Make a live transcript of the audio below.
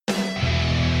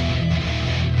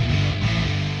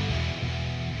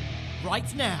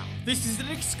right now. This is an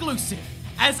exclusive,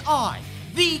 as I,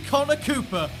 the Connor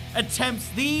Cooper, attempts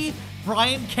the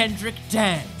Brian Kendrick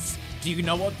dance. Do you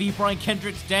know what the Brian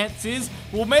Kendrick's dance is?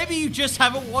 Well, maybe you just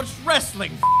haven't watched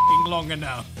wrestling long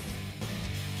enough.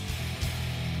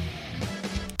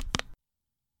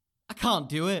 I can't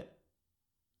do it.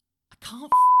 I can't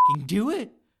do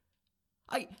it.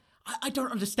 I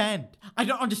don't understand. I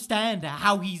don't understand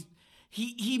how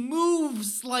he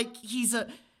moves like he's a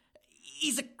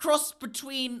cross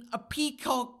between a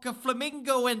peacock, a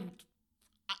flamingo, and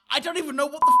I don't even know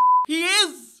what the he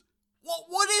is.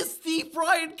 What is the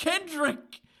Brian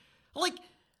Kendrick? Like,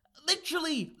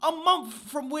 literally a month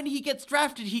from when he gets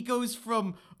drafted, he goes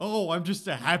from, oh, I'm just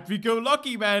a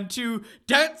happy-go-lucky man, to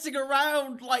dancing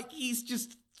around like he's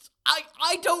just,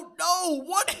 I don't know.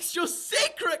 What is your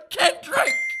secret,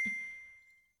 Kendrick?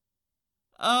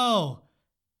 Oh,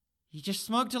 you just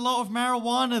smoked a lot of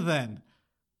marijuana then.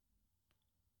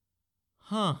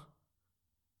 Huh.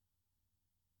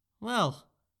 Well,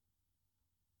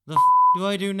 the do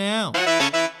I do now?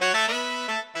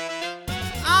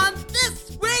 On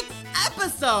this week's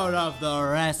episode of the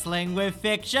Wrestling with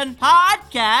Fiction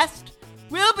podcast,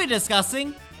 we'll be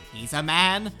discussing he's a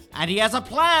man and he has a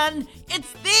plan.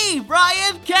 It's the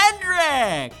Brian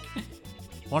Kendrick.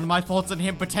 One of my thoughts on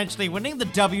him potentially winning the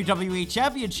WWE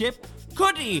Championship.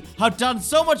 Could he have done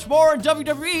so much more in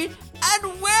WWE?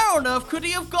 And where on earth could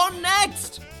he have gone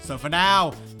next? So for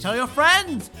now, tell your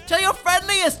friends, tell your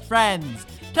friendliest friends,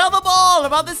 tell them all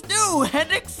about this new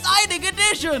and exciting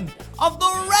edition of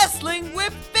the Wrestling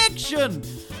with Fiction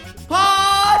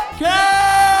podcast!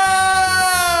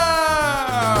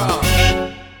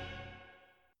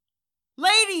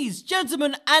 Ladies,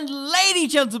 gentlemen, and lady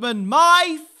gentlemen,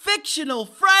 my fictional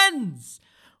friends,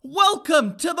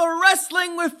 welcome to the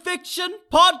Wrestling with Fiction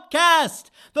podcast,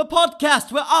 the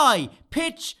podcast where I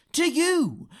pitch to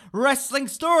you wrestling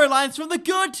storylines from the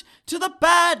good to the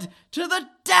bad to the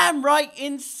damn right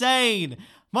insane.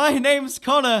 My name's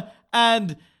Connor,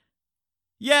 and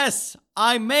yes,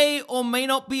 I may or may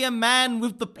not be a man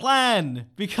with the plan,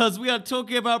 because we are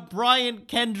talking about Brian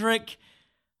Kendrick,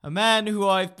 a man who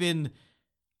I've been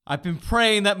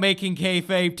praying that Making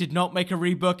Kayfabe did not make a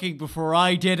rebooking before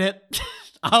I did it.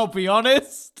 I'll be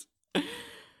honest.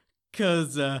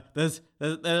 Because there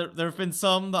have been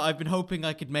some that I've been hoping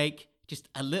I could make just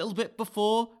a little bit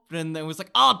before, but then it was like,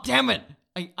 oh, damn it.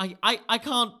 I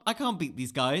can't beat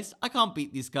these guys. I can't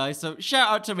beat these guys. So shout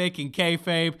out to Making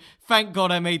Kayfabe. Thank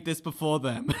God I made this before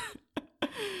them.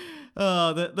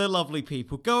 Oh, they're lovely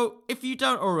people. If you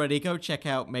don't already, go check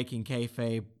out Making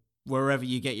Kayfabe wherever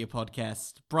you get your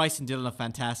podcast. Bryce and Dylan are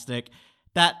fantastic.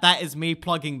 That is me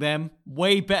plugging them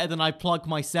way better than I plug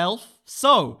myself.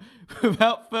 So,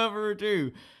 without further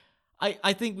ado,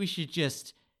 I think we should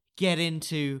just get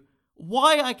into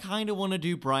why I kind of want to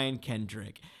do Brian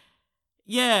Kendrick.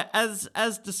 Yeah,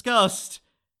 as discussed,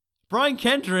 Brian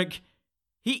Kendrick,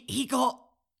 he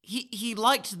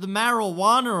liked the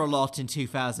marijuana a lot in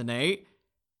 2008.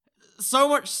 So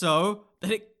much so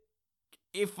that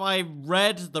if I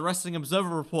read the Wrestling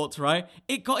Observer reports right,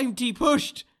 it got him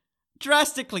depushed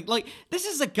drastically. Like, this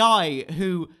is a guy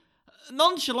who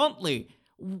nonchalantly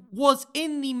was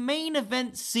in the main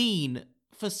event scene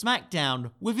for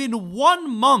SmackDown within 1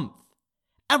 month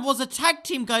and was a tag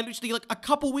team guy literally like a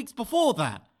couple weeks before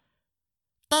that.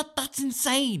 That's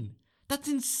insane. That's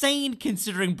insane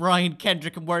considering Brian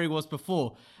Kendrick and where he was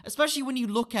before. Especially when you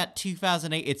look at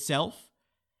 2008 itself.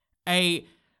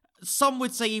 Some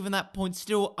would say even that point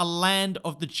still a land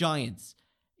of the giants.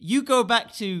 You go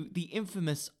back to the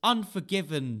infamous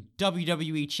Unforgiven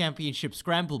WWE Championship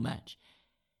Scramble match.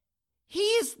 He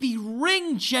is the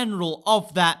ring general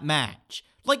of that match.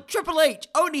 Like, Triple H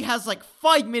only has like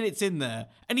 5 minutes in there,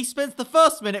 and he spends the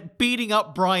first minute beating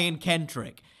up Brian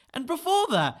Kendrick. And before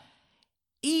that,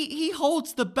 he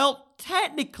holds the belt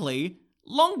technically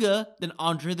longer than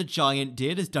Andre the Giant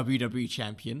did as WWE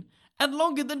Champion, and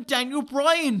longer than Daniel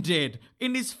Bryan did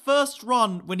in his first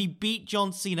run when he beat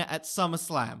John Cena at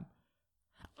SummerSlam.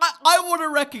 I want to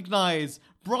recognize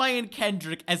Brian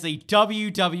Kendrick as a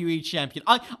WWE champion.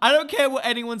 I don't care what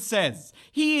anyone says.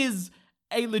 He is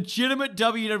a legitimate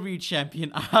WWE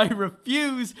champion. I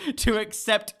refuse to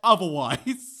accept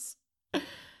otherwise.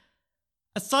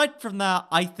 Aside from that,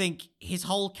 I think his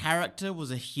whole character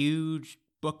was a huge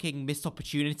booking missed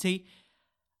opportunity.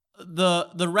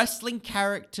 The wrestling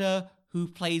character who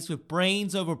plays with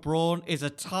brains over brawn is a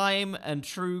time and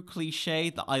true cliche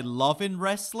that I love in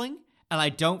wrestling, and I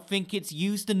don't think it's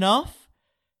used enough.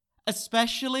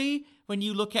 Especially when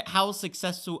you look at how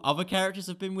successful other characters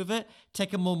have been with it.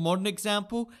 Take a more modern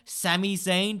example, Sami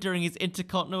Zayn during his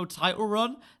Intercontinental title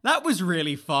run. That was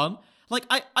really fun. Like,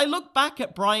 I look back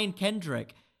at Brian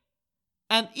Kendrick,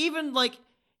 and even, like,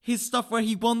 his stuff where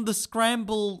he won the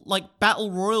Scramble, like,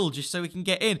 Battle Royal just so he can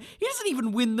get in. He doesn't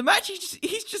even win the match.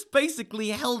 He's just basically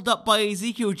held up by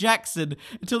Ezekiel Jackson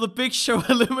until the Big Show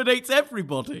eliminates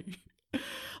everybody.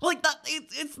 Like, that,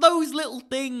 it's those little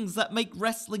things that make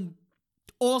wrestling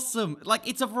awesome. Like,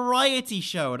 it's a variety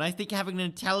show, and I think having an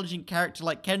intelligent character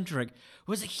like Kendrick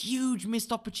was a huge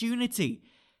missed opportunity.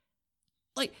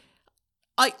 Like,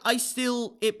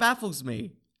 it baffles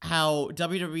me how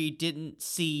WWE didn't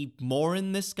see more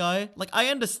in this guy. Like, I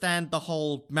understand the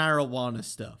whole marijuana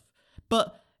stuff,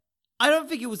 but I don't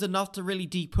think it was enough to really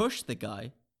de-push the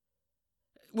guy.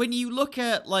 When you look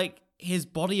at, like, his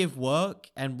body of work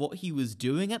and what he was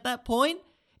doing at that point,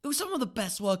 it was some of the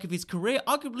best work of his career,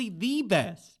 arguably the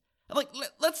best. Like,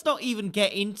 let's not even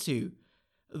get into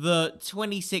the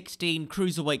 2016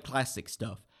 Cruiserweight Classic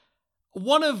stuff.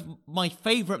 One of my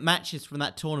favorite matches from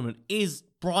that tournament is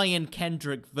Brian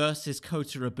Kendrick versus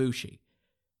Kota Ibushi.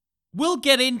 We'll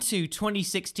get into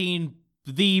 2016,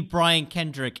 the Brian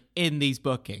Kendrick in these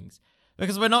bookings,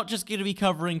 because we're not just going to be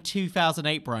covering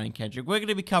 2008 Brian Kendrick, we're going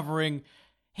to be covering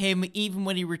him even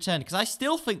when he returned, because I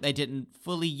still think they didn't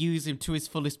fully use him to his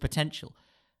fullest potential.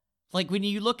 Like, when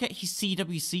you look at his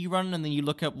CWC run and then you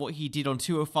look at what he did on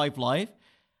 205 Live,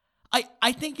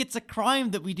 I think it's a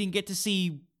crime that we didn't get to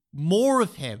see more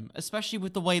of him, especially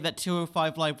with the way that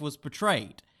 205 Live was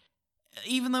portrayed.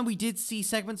 Even though we did see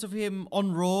segments of him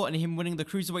on Raw and him winning the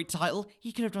Cruiserweight title,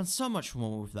 he could have done so much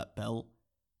more with that belt.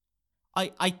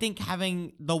 I think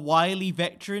having the wily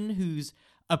veteran who's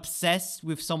obsessed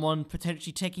with someone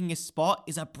potentially taking his spot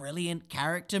is a brilliant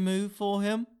character move for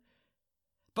him.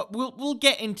 But we'll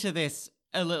get into this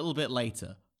a little bit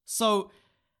later. So,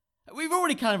 we've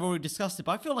already discussed it,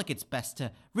 but I feel like it's best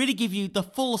to really give you the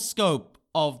full scope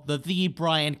of the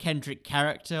Brian Kendrick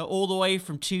character all the way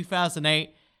from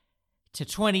 2008 to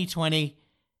 2020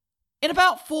 in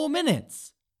about 4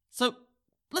 minutes. So,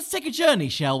 let's take a journey,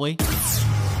 shall we?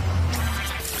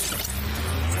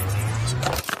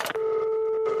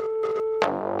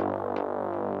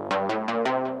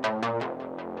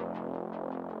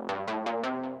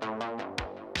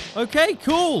 Okay,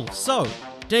 cool. So,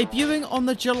 debuting on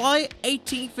the July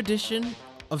 18th edition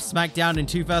of SmackDown in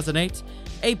 2008,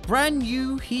 a brand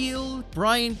new heel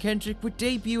Brian Kendrick would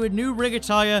debut a new ring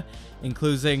attire,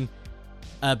 including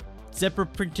a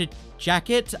zebra-printed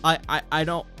jacket, I'm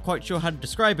not quite sure how to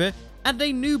describe it, and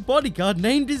a new bodyguard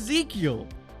named Ezekiel.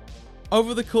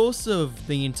 Over the course of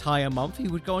the entire month, he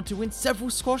would go on to win several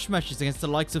squash matches against the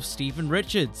likes of Steven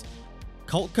Richards,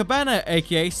 Colt Cabana,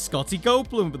 aka Scotty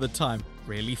Goldblum at the time,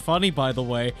 really funny by the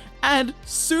way, and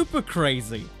super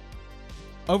crazy.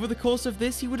 Over the course of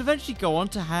this, he would eventually go on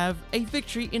to have a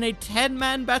victory in a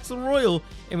 10-man battle royal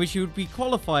in which he would be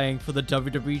qualifying for the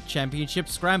WWE Championship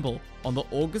Scramble on the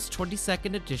August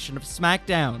 22nd edition of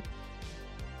SmackDown.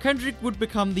 Kendrick would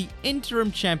become the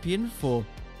interim champion for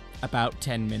about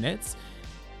 10 minutes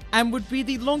and would be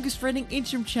the longest reigning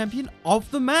interim champion of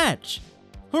the match.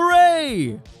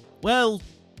 Hooray! Well,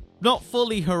 not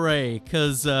fully hooray,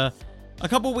 because a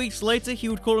couple weeks later, he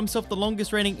would call himself the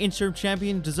longest reigning interim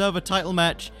champion, deserve a title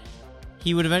match.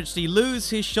 He would eventually lose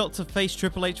his shot to face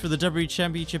Triple H for the WWE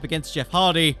Championship against Jeff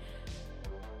Hardy.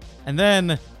 And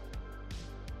then,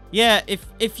 yeah,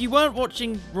 if you weren't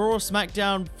watching Raw or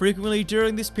SmackDown frequently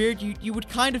during this period, you would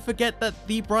kind of forget that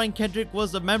the Brian Kendrick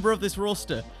was a member of this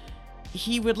roster.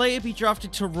 He would later be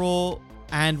drafted to Raw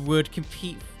and would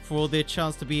compete for their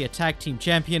chance to be a tag team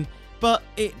champion, but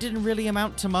it didn't really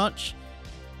amount to much.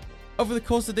 Over the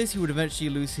course of this, he would eventually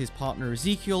lose his partner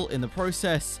Ezekiel in the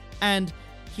process, and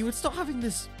he would start having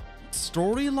this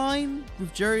storyline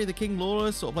with Jerry the King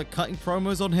Lawler, sort of like cutting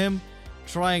promos on him,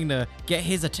 trying to get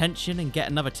his attention and get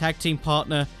another tag team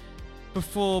partner,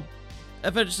 before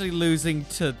eventually losing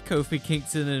to Kofi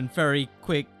Kingston in very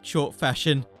quick, short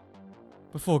fashion,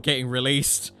 before getting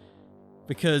released.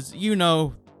 Because, you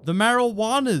know, the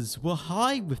marijuanas were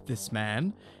high with this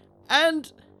man,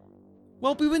 and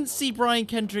well, we wouldn't see Brian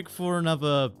Kendrick for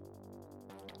another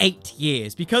 8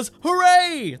 years because,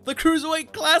 hooray! The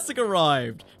Cruiserweight Classic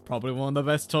arrived! Probably one of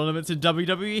the best tournaments in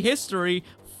WWE history.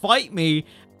 Fight me!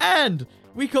 And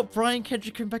we got Brian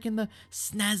Kendrick coming back in the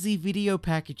snazzy video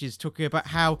packages talking about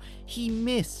how he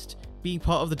missed being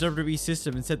part of the WWE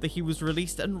system and said that he was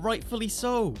released, and rightfully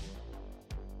so.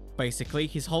 Basically,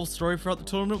 his whole story throughout the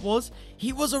tournament was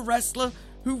he was a wrestler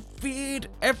who feared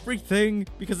everything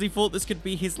because he thought this could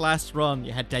be his last run.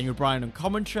 You had Daniel Bryan on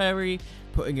commentary,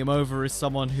 putting him over as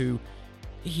someone who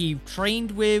he trained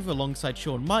with alongside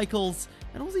Shawn Michaels,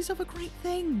 and all these other great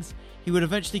things. He would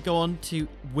eventually go on to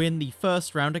win the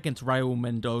first round against Raul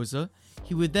Mendoza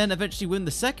He would then eventually win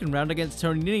the second round against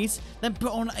Tony Nese, then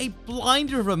put on a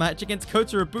blinder of a match against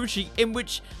Kota Ibushi, in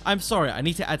which, I'm sorry, I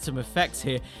need to add some effects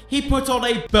here, he put on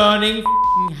a burning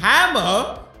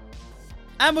hammer,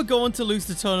 and would go on to lose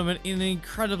the tournament in an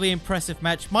incredibly impressive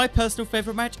match, my personal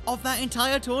favourite match of that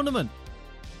entire tournament.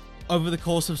 Over the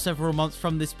course of several months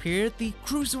from this period, the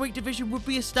Cruiserweight division would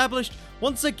be established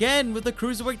once again, with the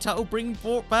Cruiserweight title being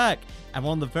brought back, and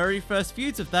one of the very first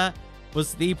feuds of that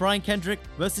was the Brian Kendrick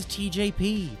versus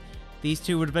TJP. These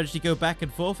two would eventually go back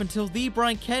and forth until the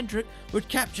Brian Kendrick would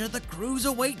capture the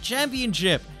Cruiserweight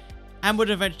Championship, and would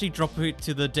eventually drop it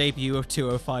to the debut of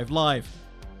 205 Live.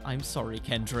 I'm sorry,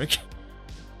 Kendrick.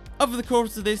 Over the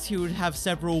course of this, he would have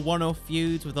several one-off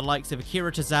feuds with the likes of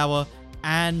Akira Tozawa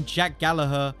and Jack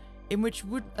Gallagher, in which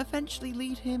would eventually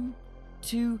lead him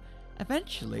to,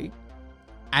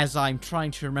 as I'm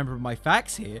trying to remember my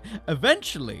facts here,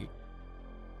 eventually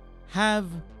have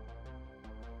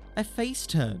a face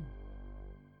turn.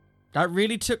 That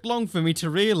really took long for me to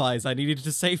realize I needed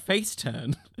to say face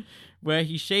turn, where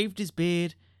he shaved his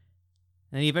beard,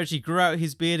 and he eventually grew out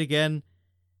his beard again,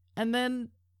 and then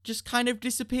just kind of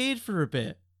disappeared for a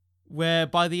bit, where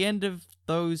by the end of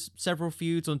those several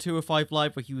feuds on 205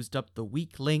 Live, where he was dubbed the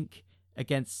Weak Link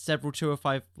against several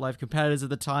 205 Live competitors at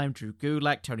the time, Drew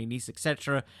Gulak, Tony Nese,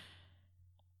 etc.,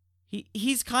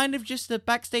 he's kind of just a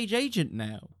backstage agent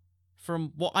now,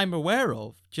 from what I'm aware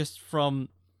of, just from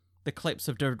the clips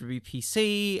of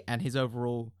WWPC and his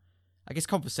overall, I guess,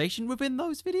 conversation within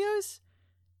those videos.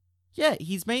 Yeah,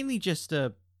 he's mainly just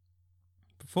a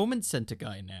performance center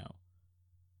guy now.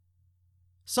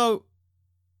 So,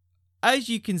 as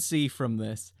you can see from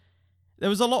this, there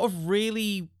was a lot of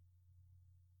really,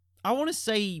 I want to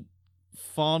say,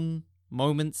 fun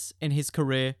moments in his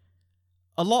career.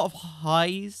 A lot of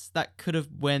highs that could have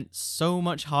went so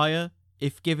much higher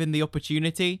if given the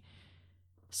opportunity.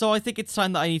 So I think it's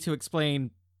time that I need to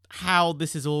explain how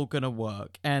this is all going to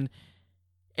work. And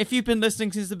if you've been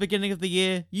listening since the beginning of the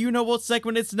year, you know what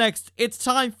segment is next. It's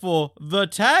time for the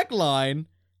tagline.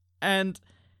 And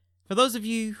for those of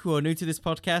you who are new to this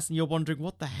podcast and you're wondering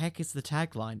what the heck is the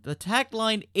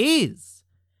tagline is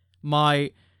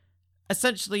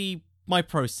essentially my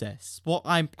process, what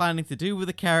I'm planning to do with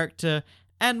a character,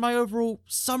 and my overall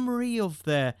summary of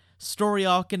their story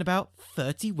arc in about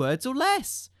 30 words or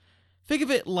less. Think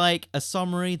of it like a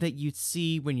summary that you'd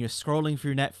see when you're scrolling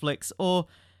through Netflix, or,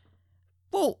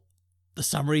 well, the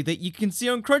summary that you can see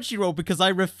on Crunchyroll, because I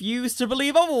refuse to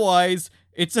believe otherwise.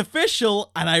 It's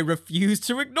official, and I refuse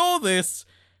to ignore this.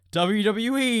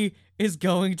 WWE is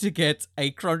going to get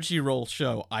a Crunchyroll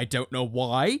show. I don't know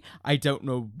why. I don't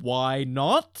know why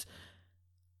not.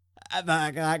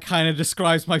 That kind of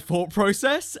describes my thought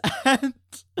process, and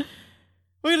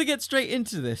we're going to get straight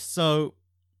into this. So,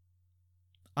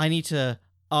 I need to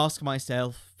ask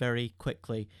myself very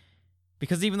quickly,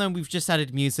 because even though we've just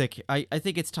added music, I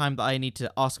think it's time that I need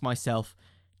to ask myself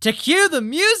to cue the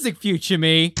music, future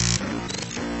me!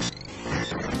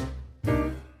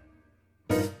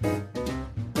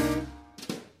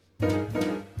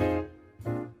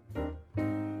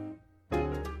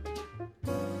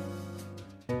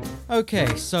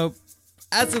 Okay, so,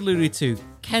 as alluded to,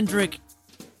 Kendrick,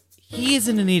 he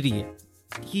isn't an idiot.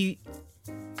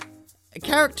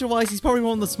 Character-wise, he's probably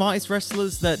one of the smartest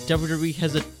wrestlers that WWE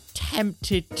has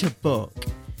attempted to book.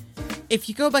 If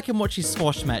you go back and watch his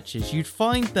squash matches, you'd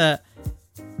find that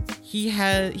he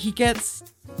gets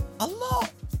a lot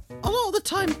of the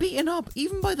time beaten up,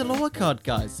 even by the lower card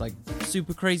guys like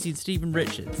Super Crazy and Steven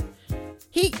Richards.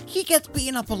 He gets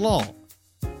beaten up a lot.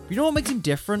 You know what makes him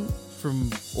different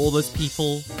from all those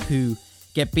people who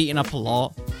get beaten up a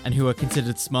lot and who are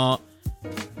considered smart?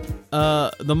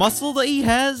 The muscle that he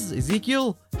has,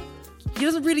 Ezekiel, he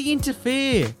doesn't really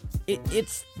interfere.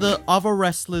 It's the other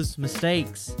wrestlers'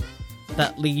 mistakes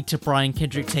that lead to Brian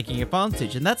Kendrick taking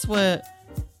advantage, and that's where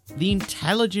the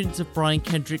intelligence of Brian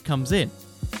Kendrick comes in.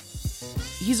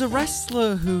 He's a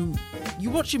wrestler who, you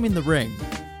watch him in the ring,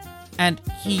 and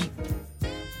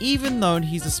even though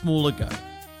he's a smaller guy,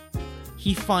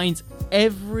 he finds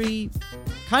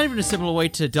kind of in a similar way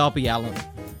to Darby Allin,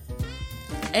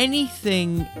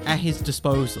 anything at his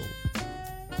disposal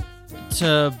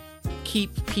to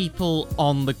keep people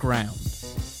on the ground.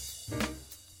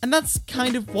 And that's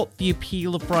kind of what the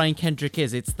appeal of Brian Kendrick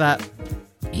is. It's that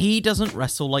he doesn't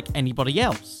wrestle like anybody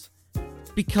else.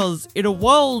 Because in a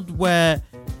world where,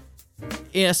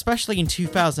 especially in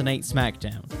 2008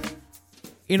 SmackDown,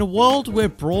 in a world where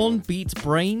brawn beats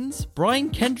brains, Brian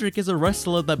Kendrick is a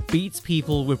wrestler that beats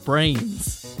people with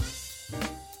brains.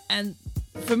 And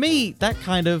for me, that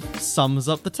kind of sums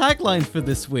up the tagline for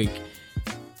this week.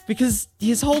 Because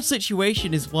his whole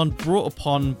situation is one brought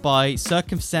upon by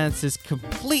circumstances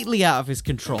completely out of his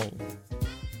control.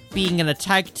 Being in a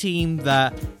tag team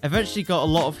that eventually got a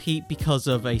lot of heat because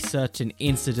of a certain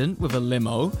incident with a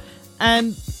limo,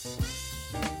 and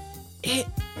it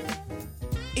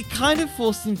kind of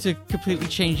forced him to completely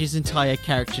change his entire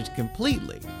character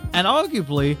completely, and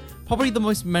arguably probably the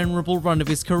most memorable run of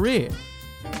his career.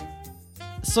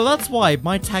 So that's why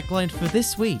my tagline for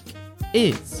this week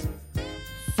is: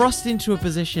 thrust into a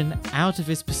position out of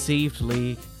his perceived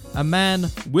league, a man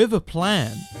with a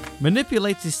plan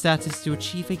manipulates his status to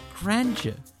achieve a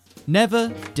grandeur never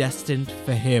destined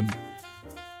for him.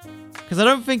 Because I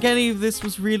don't think any of this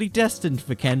was really destined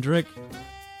for Kendrick.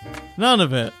 None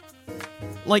of it.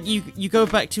 Like, you go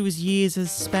back to his years as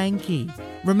Spanky.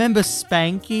 Remember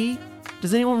Spanky?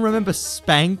 Does anyone remember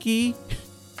Spanky?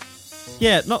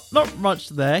 Yeah, not much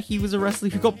there. He was a wrestler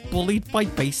who got bullied by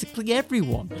basically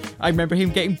everyone. I remember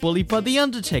him getting bullied by The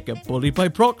Undertaker, bullied by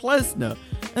Brock Lesnar.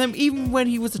 And then even when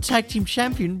he was a tag team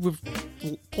champion with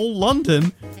Paul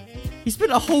London, he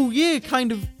spent a whole year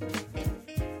kind of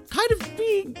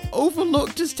being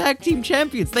overlooked as tag team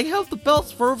champions. They held the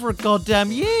belts for over a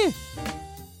goddamn year.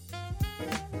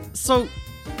 So,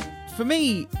 for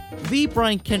me, the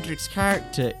Brian Kendrick's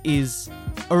character is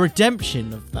a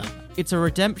redemption of that. It's a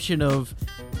redemption of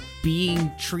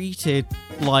being treated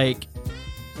like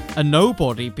a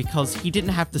nobody because he didn't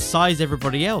have the size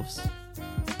everybody else.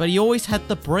 But he always had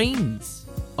the brains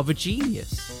of a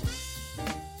genius.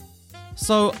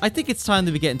 So I think it's time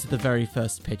that we get into the very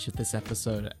first pitch of this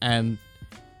episode. And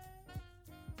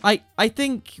I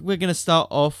think we're going to start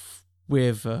off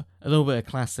with a little bit of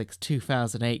classics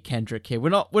 2008 Kendrick here. We're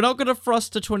not going to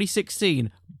thrust to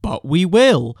 2016, but we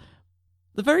will.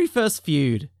 The very first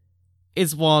feud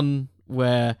is one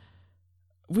where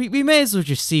we may as well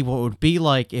just see what it would be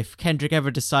like if Kendrick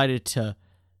ever decided to,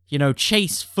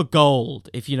 chase for gold,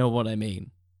 if you know what I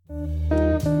mean.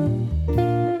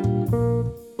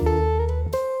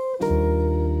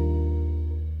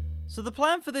 So the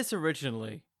plan for this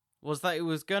originally was that it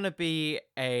was going to be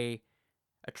a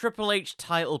Triple H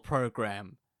title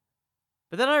program.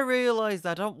 But then I realized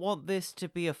I don't want this to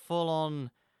be a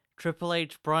full-on Triple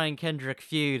H Brian Kendrick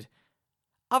feud.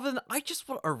 Other than I just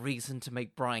want a reason to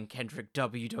make Brian Kendrick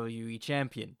WWE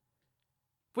champion.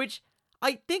 Which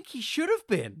I think he should have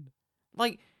been.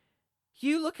 Like,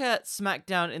 you look at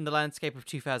SmackDown in the landscape of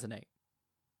 2008.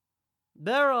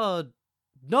 There are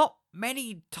not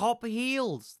many top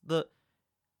heels. The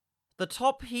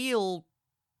top heel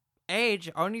Edge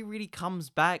only really comes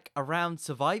back around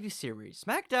Survivor Series.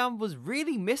 SmackDown was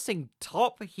really missing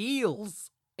top heels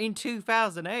in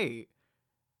 2008.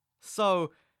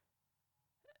 So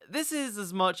this is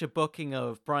as much a booking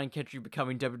of Brian Kendrick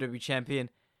becoming WWE champion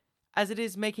as it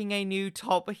is making a new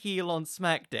top heel on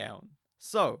SmackDown.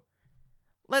 So,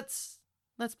 let's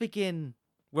begin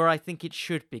where I think it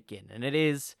should begin, and it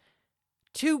is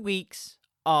 2 weeks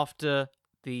after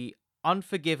the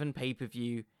Unforgiven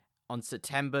pay-per-view on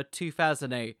September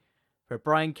 2008, where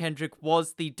Brian Kendrick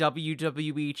was the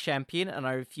WWE champion, and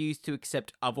I refuse to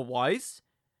accept otherwise.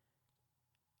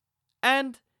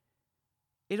 And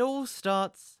it all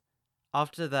starts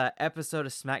after that episode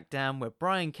of SmackDown where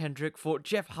Brian Kendrick fought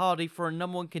Jeff Hardy for a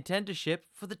number 1 contendership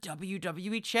for the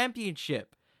WWE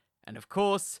Championship. And of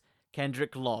course,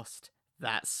 Kendrick lost.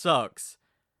 That sucks.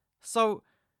 So,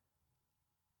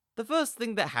 the first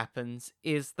thing that happens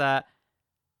is that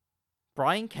the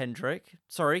Brian Kendrick,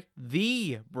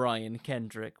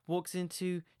 walks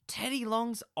into Teddy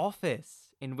Long's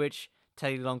office, in which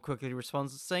Teddy Long quickly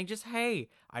responds saying just, hey,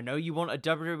 I know you want a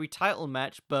WWE title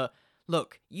match, but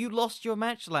look, you lost your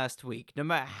match last week. No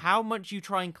matter how much you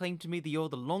try and claim to me that you're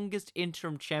the longest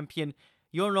interim champion,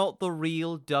 you're not the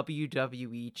real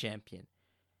WWE champion.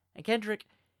 And Kendrick,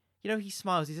 he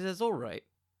smiles. He says, alright,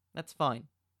 that's fine.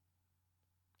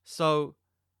 So,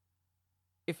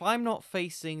 if I'm not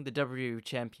facing the WWE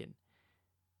champion,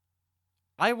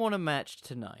 I want a match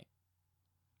tonight.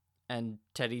 And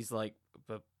Teddy's like,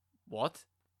 but what?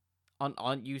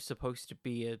 Aren't you supposed to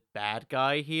be a bad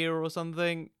guy here or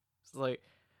something? It's like,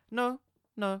 no,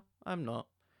 I'm not.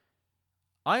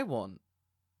 I want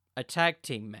a tag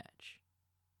team match.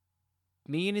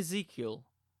 Me and Ezekiel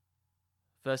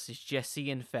versus Jesse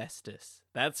and Festus.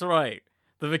 That's right.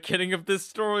 The beginning of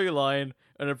this storyline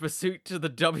and a pursuit to the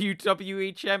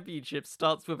WWE Championship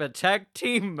starts with a tag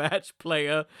team match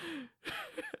player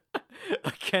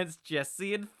against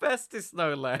Jesse and Festus,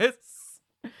 no less.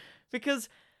 Because,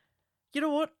 you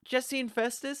know what? Jesse and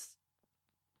Festus,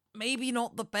 maybe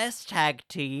not the best tag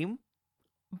team,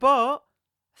 but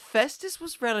Festus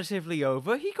was relatively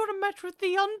over. He got a match with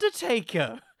The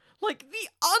Undertaker. Like The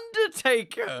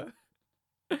Undertaker!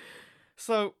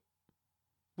 So,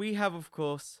 we have, of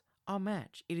course, our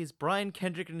match. It is Brian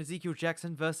Kendrick and Ezekiel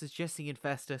Jackson versus Jesse and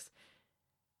Festus.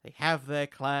 They have their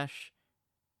clash.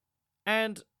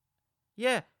 And,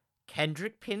 yeah,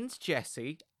 Kendrick pins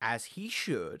Jesse, as he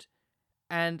should.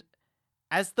 And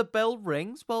as the bell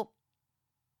rings, well,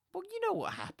 you know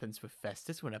what happens with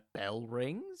Festus when a bell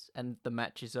rings and the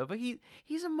match is over.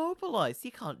 He's immobilized.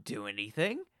 He can't do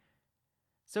anything.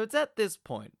 So it's at this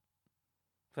point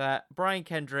that Brian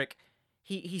Kendrick,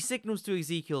 he signals to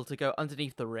Ezekiel to go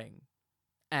underneath the ring.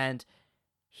 And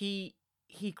he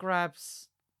grabs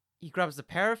a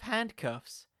pair of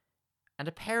handcuffs and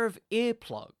a pair of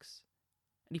earplugs.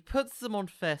 And he puts them on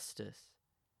Festus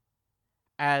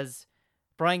as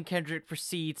Brian Kendrick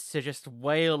proceeds to just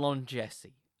wail on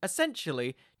Jesse.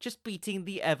 Essentially, just beating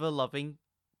the ever-loving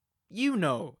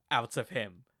you-know out of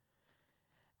him.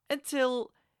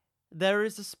 Until there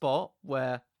is a spot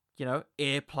where,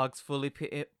 earplugs fully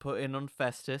put in on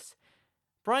Festus.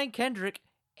 Brian Kendrick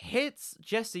hits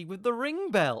Jesse with the ring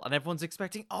bell, and everyone's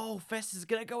expecting, Festus is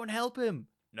gonna go and help him.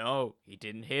 No, he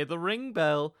didn't hear the ring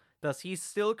bell, thus he's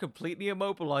still completely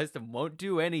immobilized and won't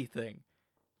do anything.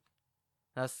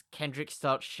 Thus, Kendrick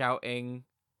starts shouting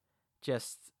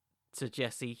just to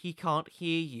Jesse, he can't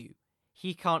hear you.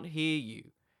 He can't hear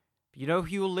you. But you know who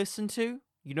you'll listen to?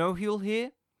 You know who you'll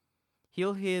hear?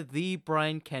 He'll hear the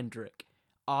Brian Kendrick.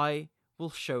 I will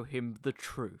show him the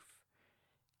truth.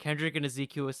 Kendrick and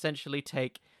Ezekiel essentially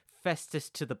take Festus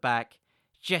to the back.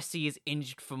 Jesse is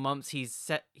injured for months. He's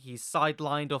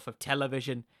sidelined off of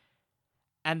television.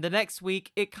 And the next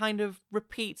week, it kind of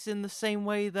repeats in the same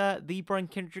way that the Brian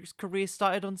Kendrick's career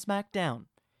started on SmackDown.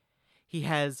 He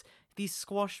has these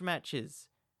squash matches,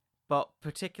 but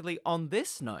particularly on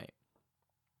this night,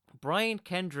 Brian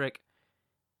Kendrick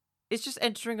is just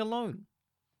entering alone.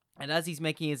 And as he's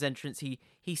making his entrance,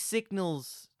 he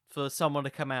signals for someone to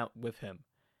come out with him.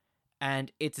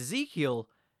 And it's Ezekiel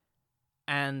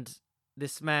and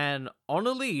this man on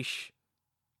a leash,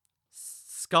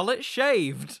 skullet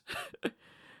shaved.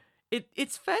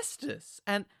 It's Festus.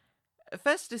 And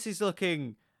Festus is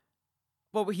looking...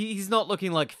 Well, he's not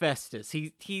looking like Festus.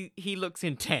 He looks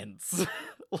intense.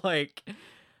 like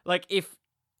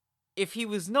if he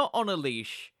was not on a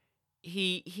leash,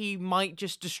 he might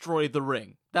just destroy the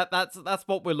ring. That's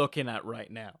what we're looking at right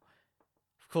now.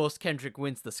 Of course, Kendrick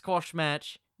wins the squash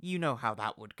match. You know how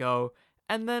that would go.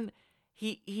 And then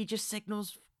he just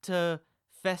signals to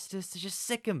Festus to just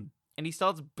sick him. And he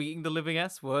starts beating the living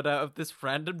ass word out of this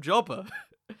random jobber.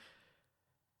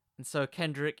 And so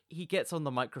Kendrick, he gets on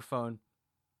the microphone.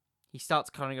 He starts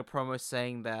cutting a promo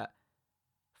saying that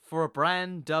for a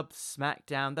brand dubbed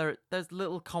SmackDown, there's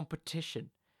little competition.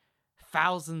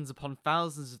 Thousands upon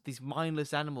thousands of these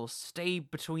mindless animals stay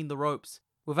between the ropes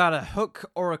without a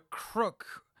hook or a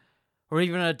crook or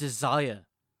even a desire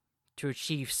to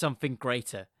achieve something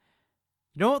greater.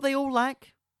 You know what they all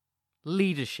lack?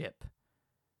 Leadership.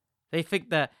 They think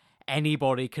that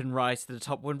anybody can rise to the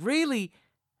top when really,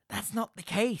 that's not the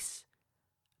case.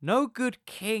 No good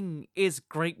king is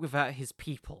great without his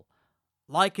people.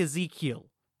 Like Ezekiel.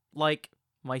 Like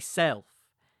myself.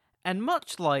 And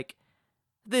much like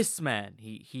this man,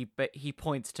 he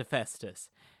points to Festus.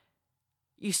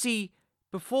 You see,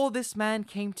 before this man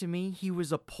came to me, he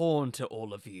was a pawn to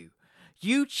all of you.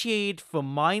 You cheered for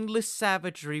mindless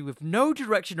savagery with no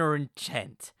direction or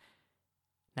intent.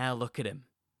 Now look at him.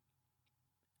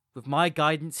 With my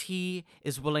guidance, he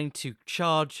is willing to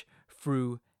charge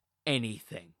through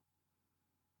anything.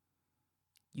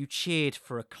 You cheered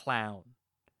for a clown.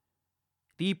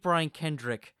 The Brian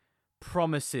Kendrick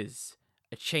promises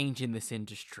a change in this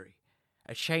industry.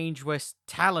 A change where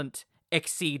talent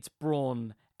exceeds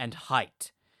brawn and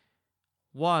height.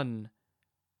 One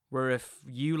where if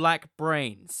you lack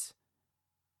brains,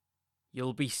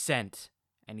 you'll be sent,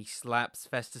 and he slaps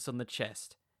Festus on the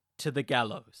chest, to the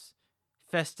gallows.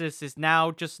 Festus is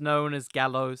now just known as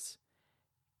Gallows.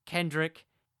 Kendrick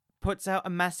puts out a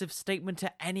massive statement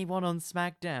to anyone on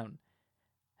SmackDown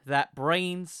that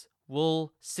brains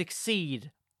will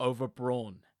succeed over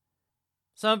brawn.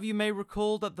 Some of you may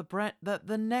recall that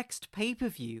the next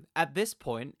pay-per-view at this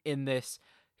point in this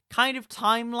kind of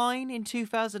timeline in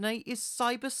 2008 is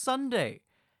Cyber Sunday.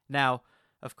 Now,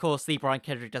 of course, the Brian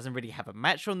Kendrick doesn't really have a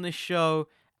match on this show,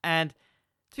 and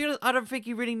to be honest, I don't think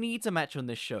he really needs a match on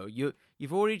this show.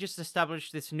 You've already just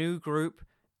established this new group,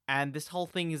 and this whole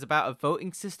thing is about a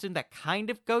voting system that kind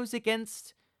of goes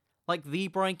against, like, the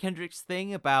Brian Kendrick's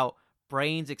thing about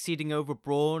brains exceeding over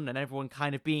brawn and everyone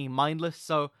kind of being mindless,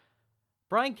 so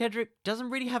Brian Kendrick doesn't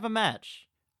really have a match.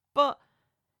 But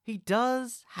he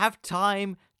does have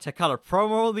time to cut a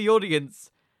promo on the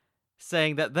audience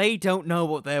saying that they don't know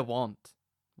what they want.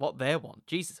 What they want.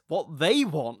 Jesus, what they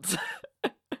want.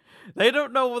 They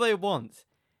don't know what they want.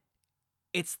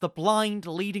 It's the blind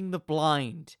leading the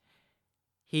blind.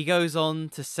 He goes on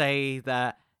to say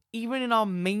that even in our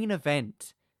main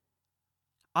event,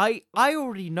 I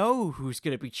already know who's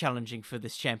going to be challenging for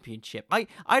this championship.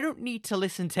 I don't need to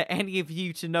listen to any of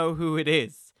you to know who it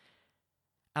is.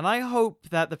 And I hope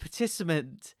that the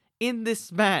participant in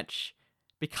this match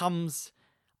becomes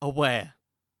aware.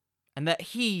 And that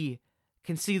he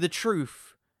can see the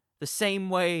truth the same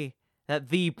way that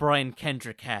the Brian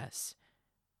Kendrick has.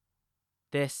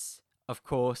 This, of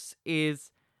course,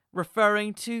 is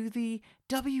referring to the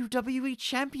WWE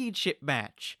Championship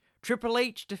match. Triple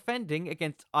H defending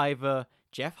against either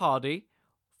Jeff Hardy,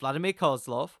 Vladimir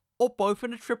Kozlov, or both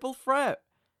in a triple threat.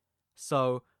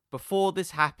 So, before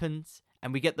this happens,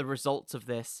 and we get the results of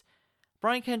this,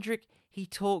 Brian Kendrick, he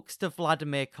talks to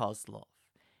Vladimir Kozlov.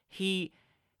 He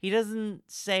doesn't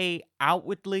say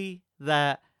outwardly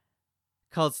that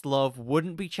Kozlov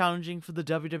wouldn't be challenging for the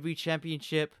WWE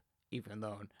Championship, even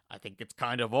though I think it's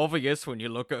kind of obvious when you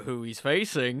look at who he's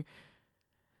facing.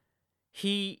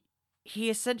 He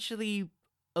essentially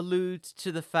alludes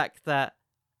to the fact that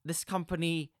this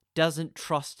company doesn't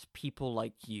trust people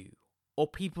like you, or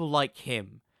people like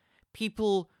him.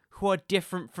 People who are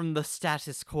different from the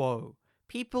status quo.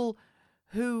 People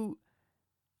who,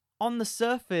 on the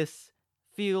surface,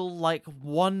 feel like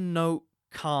one-note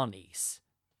carnies.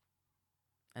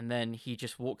 And then he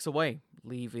just walks away,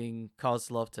 leaving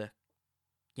Kozlov to,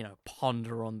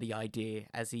 ponder on the idea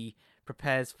as he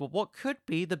prepares for what could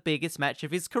be the biggest match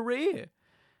of his career.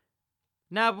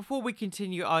 Now, before we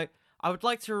continue, I would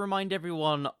like to remind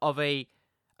everyone of a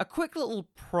quick little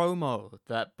promo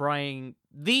that Brian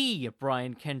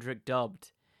Kendrick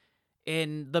dubbed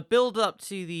in the build-up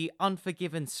to the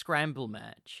Unforgiven Scramble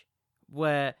match,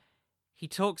 where he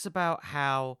talks about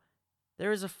how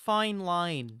there is a fine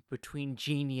line between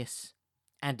genius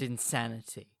and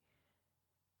insanity.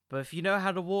 But if you know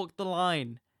how to walk the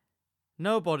line,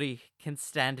 nobody can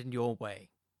stand in your way.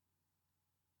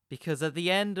 Because at the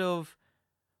end of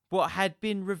what had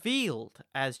been revealed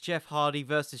as Jeff Hardy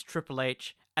versus Triple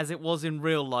H, as it was in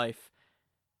real life,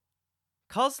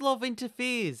 Kozlov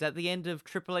interferes at the end of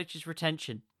Triple H's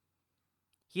retention.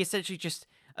 He essentially just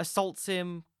assaults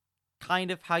him,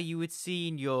 kind of how you would see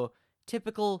in your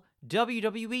typical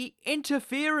WWE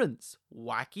interference.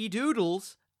 Wacky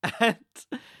doodles. And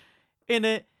in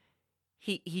it,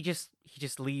 he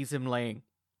just leaves him laying.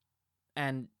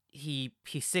 And he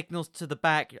signals to the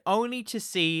back, only to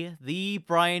see the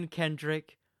Brian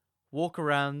Kendrick walk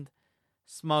around,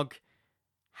 smug,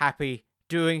 happy,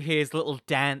 doing his little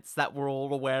dance that we're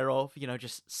all aware of,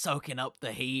 just soaking up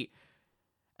the heat.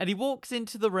 And he walks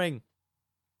into the ring.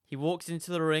 He walks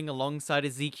into the ring alongside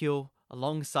Ezekiel,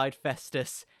 alongside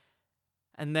Festus,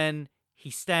 and then he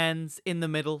stands in the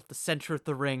middle, the center of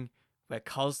the ring, where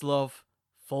Kozlov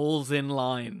falls in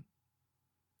line.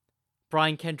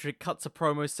 Brian Kendrick cuts a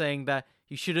promo saying that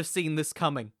you should have seen this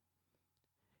coming.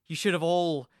 You should have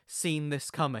all seen this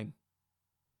coming.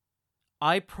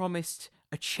 I promised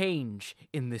a change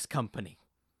in this company.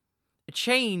 A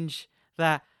change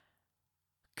that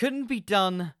couldn't be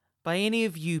done by any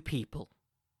of you people.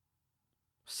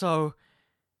 So,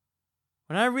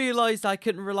 when I realized I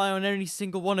couldn't rely on any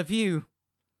single one of you,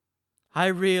 I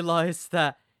realized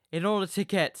that in order to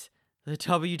get the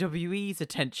WWE's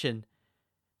attention,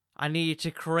 I needed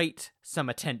to create some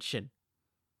attention.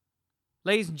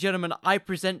 Ladies and gentlemen, I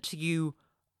present to you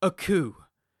a coup.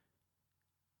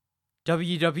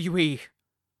 WWE,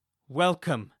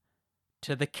 welcome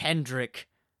to the Kendrick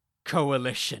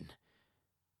Coalition.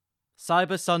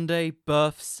 Cyber Sunday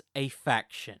births a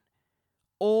faction.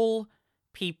 All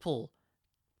people,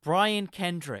 Brian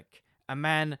Kendrick, a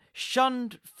man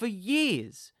shunned for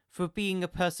years for being a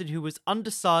person who was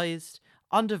undersized,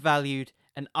 undervalued,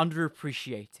 and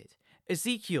underappreciated.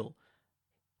 Ezekiel,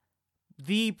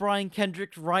 the Brian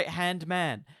Kendrick right-hand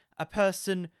man, a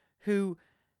person who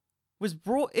was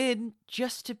brought in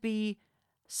just to be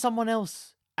someone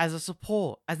else as a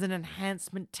support, as an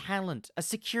enhancement talent, a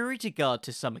security guard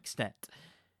to some extent.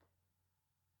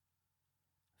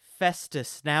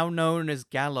 Festus, now known as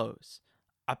Gallows,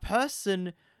 a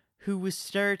person who was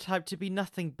stereotyped to be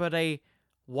nothing but a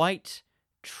white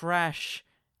trash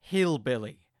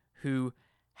hillbilly who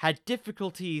had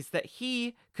difficulties that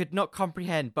he could not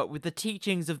comprehend, but with the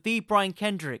teachings of the Brian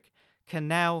Kendrick can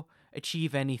now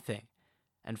achieve anything.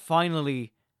 And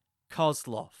finally,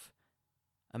 Kozlov,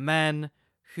 a man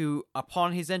who,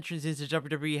 upon his entrance into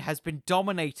WWE, has been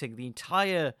dominating the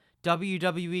entire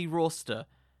WWE roster,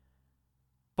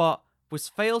 but was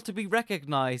failed to be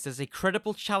recognized as a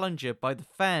credible challenger by the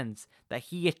fans that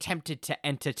he attempted to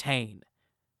entertain.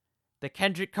 The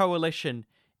Kendrick Coalition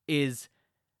is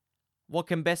what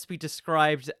can best be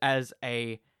described as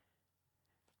a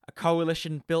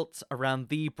coalition built around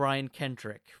the Brian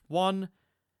Kendrick. One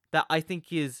that I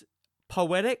think is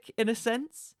poetic in a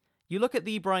sense. You look at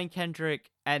the Brian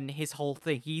Kendrick and his whole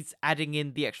thing, he's adding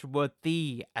in the extra word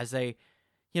 "the" as a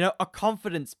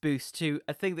confidence boost to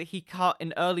a thing that he cut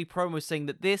in early promos, saying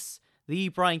that the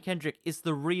Brian Kendrick, is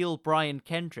the real Brian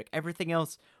Kendrick. Everything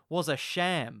else was a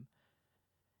sham.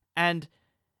 And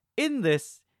in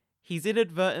this, he's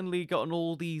inadvertently gotten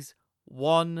all these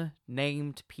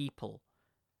one-named people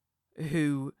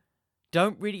who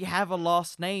don't really have a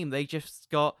last name. They just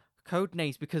got code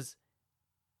names because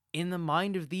in the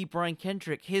mind of the Brian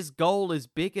Kendrick, his goal is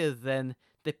bigger than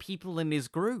the people in his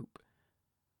group.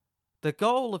 The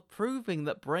goal of proving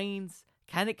that brains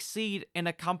can exceed in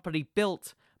a company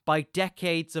built by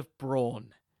decades of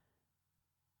brawn.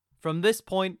 From this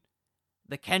point,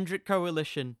 the Kendrick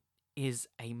Coalition is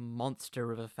a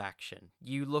monster of a faction.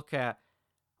 You look at...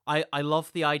 I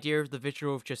love the idea of the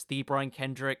visual of just the Brian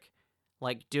Kendrick,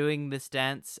 like, doing this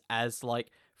dance as,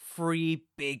 like, 3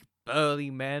 big burly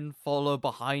men follow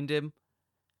behind him.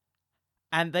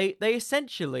 And they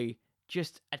essentially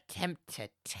just attempt to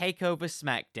take over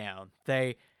SmackDown.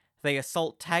 They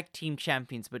assault tag team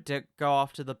champions, but don't go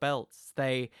after the belts.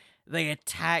 They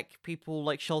attack people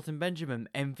like Shelton Benjamin,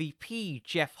 MVP,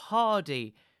 Jeff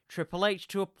Hardy, Triple H,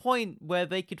 to a point where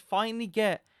they could finally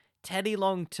get Teddy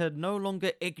Long to no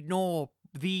longer ignore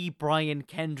the Brian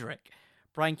Kendrick.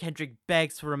 Brian Kendrick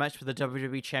begs for a match for the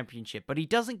WWE Championship, but he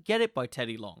doesn't get it by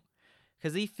Teddy Long,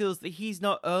 because he feels that he's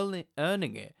not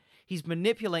earning it. He's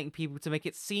manipulating people to make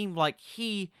it seem like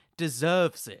he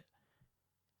deserves it.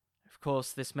 Of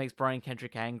course, this makes Brian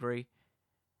Kendrick angry.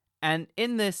 And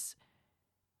in this,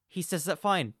 he says that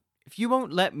fine, if you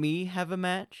won't let me have a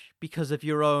match because of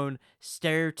your own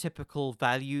stereotypical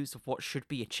values of what should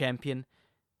be a champion,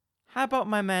 how about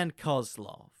my man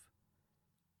Kozlov?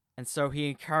 And so he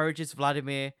encourages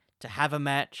Vladimir to have a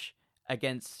match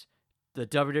against the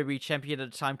WWE Champion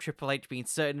at the time, Triple H, being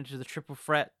inserted into the triple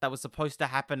threat that was supposed to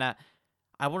happen at,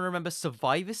 I want to remember,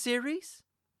 Survivor Series?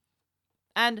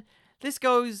 And this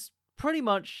goes pretty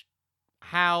much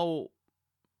how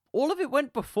all of it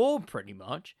went before, pretty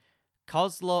much.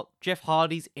 Kozlov, Jeff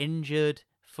Hardy's injured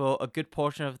for a good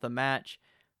portion of the match.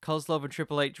 Kozlov and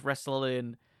Triple H wrestle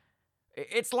in.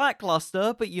 It's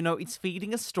lackluster, but, it's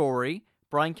feeding a story.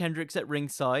 Brian Kendrick's at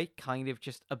ringside, kind of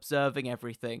just observing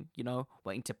everything,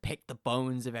 waiting to pick the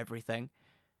bones of everything.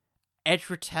 Edge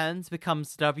returns,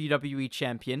 becomes WWE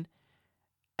Champion,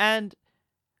 and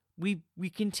we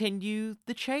continue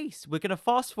the chase. We're going to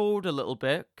fast forward a little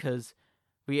bit, because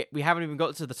we haven't even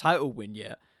got to the title win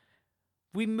yet.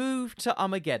 We move to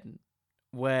Armageddon,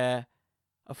 where,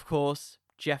 of course,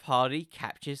 Jeff Hardy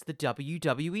captures the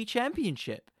WWE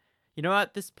Championship.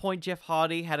 At this point, Jeff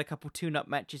Hardy had a couple tune-up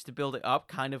matches to build it up,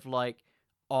 kind of like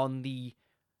on the,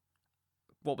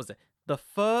 the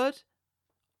 3rd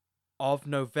of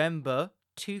November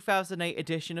 2008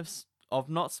 edition of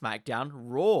not SmackDown,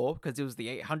 Raw, because it was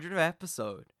the 800th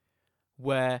episode,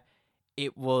 where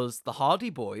it was the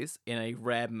Hardy Boys in a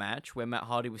rare match where Matt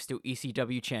Hardy was still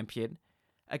ECW champion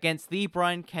against the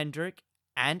Brian Kendrick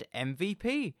and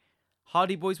MVP.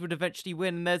 Hardy Boys would eventually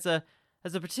win, and there's a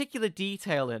particular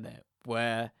detail in it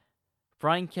where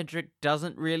Brian Kendrick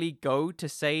doesn't really go to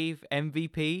save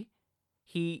MVP.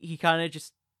 He kind of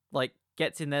just,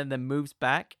 gets in there and then moves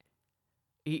back.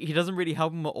 He doesn't really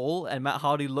help him at all, and Matt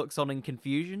Hardy looks on in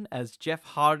confusion as Jeff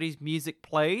Hardy's music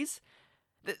plays.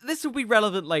 This will be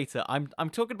relevant later. I'm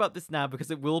talking about this now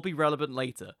because it will be relevant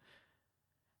later.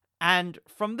 And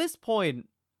from this point,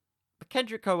 the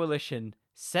Kendrick Coalition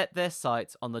set their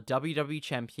sights on the WWE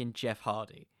Champion Jeff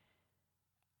Hardy.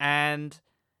 And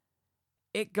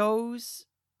it goes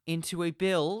into a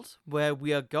build where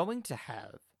we are going to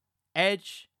have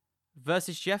Edge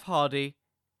versus Jeff Hardy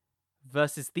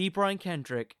versus the Brian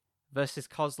Kendrick versus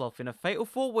Kozlov in a fatal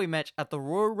 4-way match at the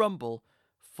Royal Rumble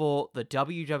for the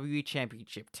WWE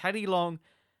Championship. Teddy Long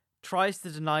tries to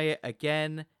deny it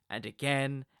again and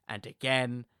again and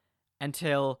again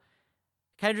until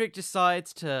Kendrick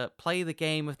decides to play the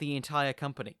game of the entire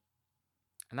company.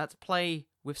 And that's play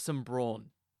with some brawn.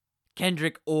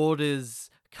 Kendrick orders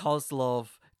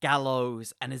Kozlov,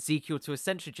 Gallows, and Ezekiel to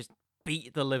essentially just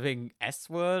beat the living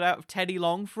S-word out of Teddy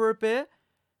Long for a bit,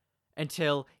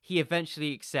 until he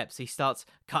eventually accepts. He starts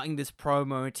cutting this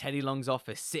promo in Teddy Long's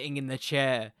office, sitting in the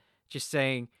chair, just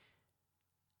saying,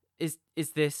 Is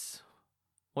this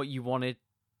what you wanted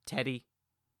Teddy,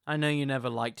 I know you never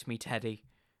liked me, Teddy.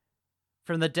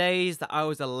 From the days that I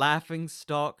was a laughing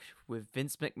stock with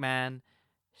Vince McMahon,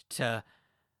 to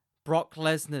Brock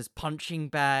Lesnar's punching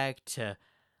bag, to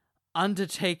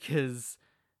Undertaker's...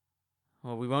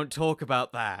 Well, we won't talk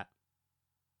about that.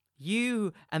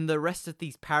 You and the rest of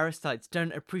these parasites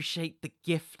don't appreciate the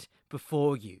gift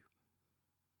before you.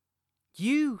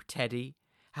 You, Teddy,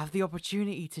 have the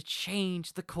opportunity to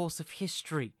change the course of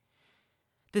history.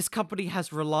 This company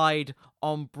has relied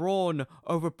on brawn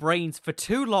over brains for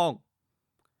too long.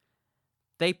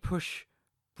 They push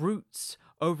brutes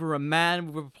over a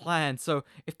man with a plan. So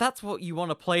if that's what you want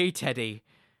to play, Teddy,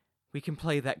 we can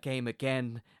play that game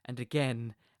again and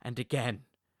again and again.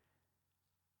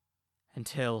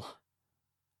 Until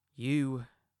you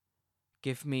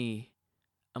give me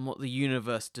and what the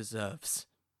universe deserves.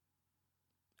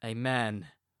 A man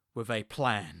with a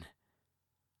plan.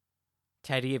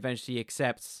 Teddy eventually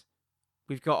accepts.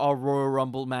 We've got our Royal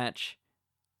Rumble match.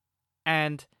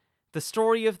 And the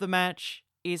story of the match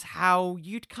is how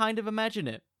you'd kind of imagine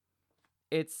it.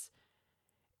 It's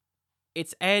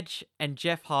Edge and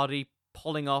Jeff Hardy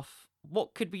pulling off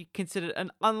what could be considered an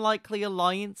unlikely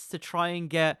alliance to try and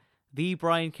get the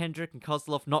Brian Kendrick and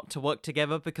Kozlov not to work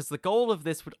together, because the goal of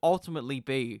this would ultimately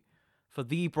be for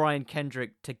the Brian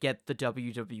Kendrick to get the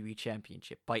WWE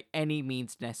Championship by any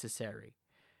means necessary.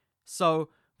 So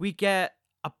we get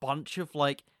a bunch of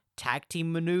tag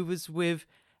team maneuvers with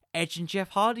Edge and Jeff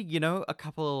Hardy, a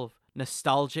couple of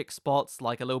nostalgic spots,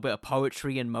 like a little bit of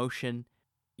poetry in motion,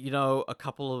 a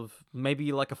couple of maybe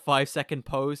a 5-second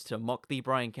pose to mock the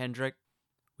Brian Kendrick.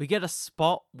 We get a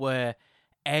spot where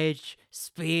Edge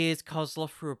spears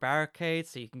Kozlov through a barricade,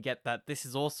 so you can get that "this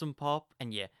is awesome" pop,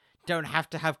 and you don't have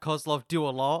to have Kozlov do a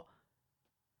lot.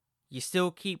 You still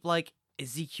keep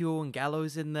Ezekiel and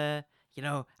Gallows in there,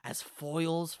 as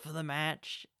foils for the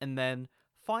match. And then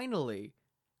finally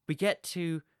we get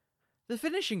to the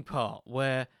finishing part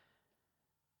where,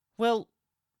 well,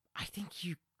 I think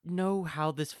you know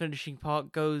how this finishing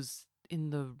part goes in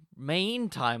the main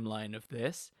timeline of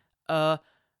this. Matt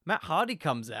Hardy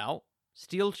comes out,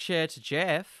 steel chair to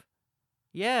Jeff.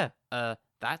 Yeah,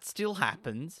 that still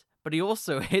happens, but he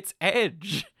also hits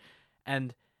Edge.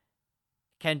 And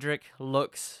Kendrick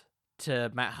looks to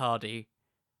Matt Hardy,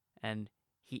 and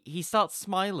he starts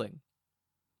smiling.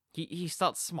 He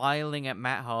starts smiling at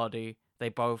Matt Hardy. They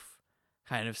both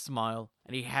kind of smile,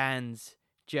 and he hands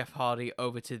Jeff Hardy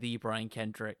over to the Brian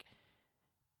Kendrick,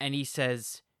 and he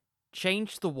says,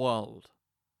 "Change the world."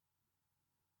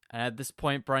 And at this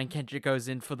point, Brian Kendrick goes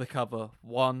in for the cover.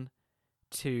 1,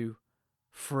 2,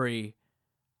 3.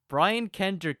 Brian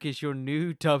Kendrick is your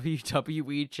new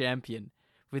WWE champion,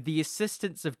 with the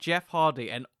assistance of Jeff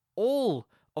Hardy and all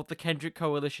of the Kendrick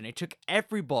Coalition. It took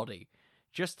everybody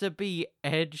just to be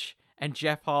Edge and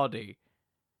Jeff Hardy.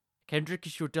 Kendrick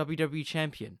is your WWE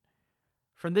champion.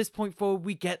 From this point forward,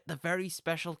 we get the very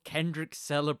special Kendrick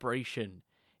celebration.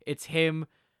 It's him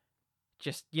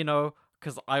just,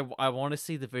 because I want to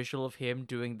see the visual of him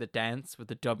doing the dance with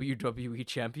the WWE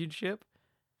Championship.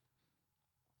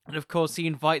 And of course, he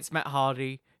invites Matt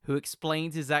Hardy, who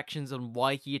explains his actions on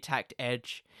why he attacked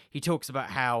Edge. He talks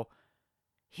about how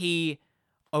he,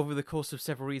 over the course of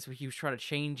several years where he was trying to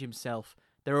change himself,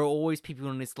 there are always people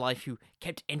in his life who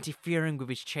kept interfering with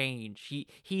his change.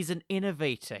 He's an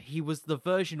innovator. He was the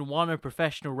version 1 of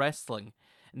professional wrestling.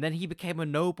 And then he became a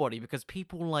nobody because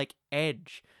people like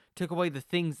Edge took away the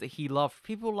things that he loved.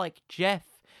 People like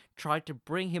Jeff tried to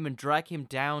bring him and drag him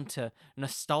down to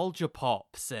nostalgia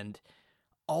pops and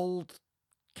old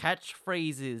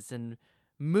catchphrases and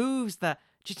moves that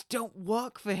just don't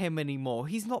work for him anymore.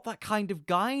 He's not that kind of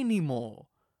guy anymore.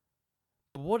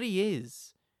 But what he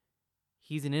is,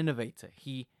 he's an innovator.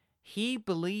 He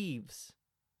believes,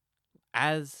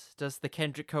 as does the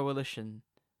Kendrick Coalition,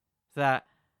 that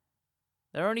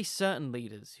there are only certain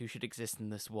leaders who should exist in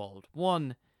this world.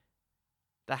 One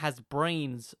that has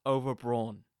brains over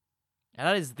brawn. And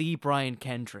that is the Brian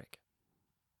Kendrick.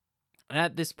 And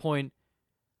at this point,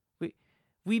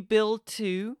 we build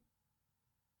to,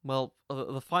 well,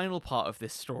 the final part of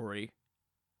this story,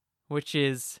 which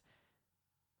is,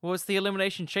 well, it's the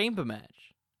Elimination Chamber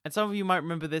match. And some of you might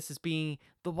remember this as being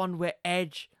the one where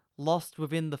Edge lost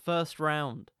within the first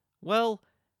round. Well,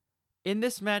 in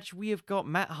this match, we have got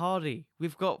Matt Hardy,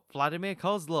 we've got Vladimir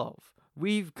Kozlov,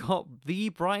 we've got the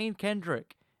Brian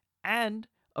Kendrick, and,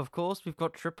 of course, we've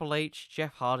got Triple H,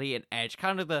 Jeff Hardy, and Edge,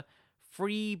 kind of the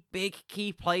 3 big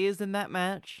key players in that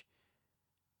match.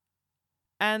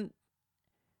 And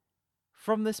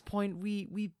from this point,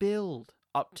 we build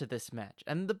up to this match.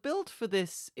 And the build for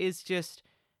this is just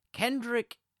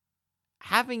Kendrick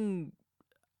having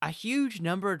a huge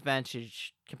number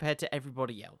advantage compared to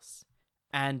everybody else.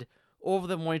 And all of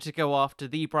them wanted to go after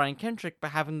the Brian Kendrick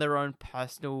but having their own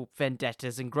personal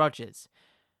vendettas and grudges.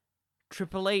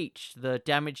 Triple H, the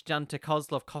damage done to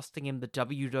Kozlov costing him the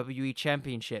WWE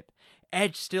Championship.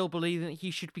 Edge still believing that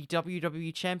he should be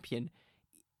WWE Champion,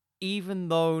 even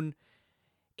though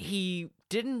he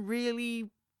didn't really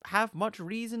have much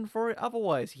reason for it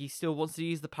otherwise. He still wants to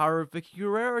use the power of Vicky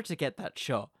Guerrero to get that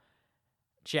shot.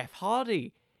 Jeff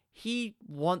Hardy, he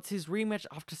wants his rematch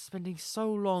after spending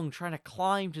so long trying to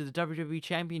climb to the WWE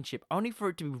Championship, only for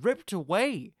it to be ripped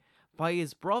away by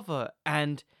his brother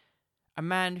and a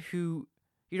man who,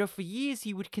 for years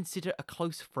he would consider a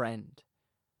close friend.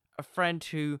 A friend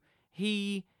who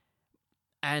he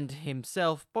and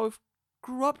himself both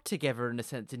grew up together in a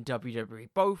sense in WWE.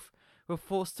 Both were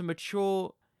forced to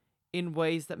mature in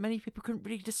ways that many people couldn't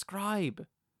really describe.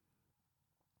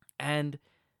 And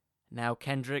now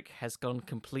Kendrick has gone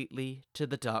completely to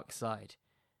the dark side.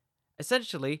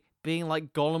 Essentially, being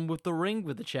like Gollum with the ring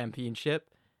with the championship,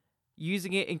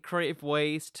 using it in creative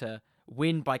ways to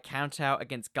win by count-out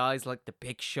against guys like The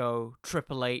Big Show,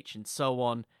 Triple H, and so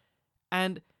on,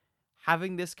 and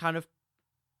having this kind of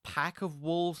pack of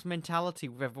wolves mentality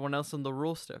with everyone else on the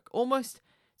roster, almost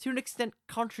to an extent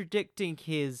contradicting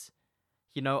his,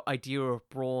 idea of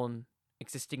brawn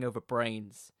existing over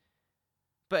brains.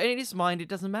 But in his mind, it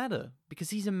doesn't matter,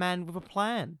 because he's a man with a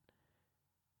plan.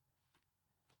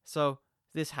 So,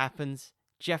 this happens.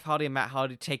 Jeff Hardy and Matt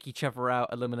Hardy take each other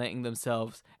out, eliminating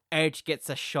themselves. Edge gets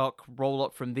a shock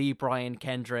roll-up from the Brian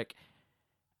Kendrick.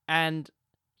 And,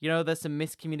 there's some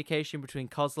miscommunication between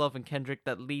Kozlov and Kendrick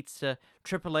that leads to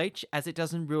Triple H, as it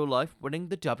does in real life, winning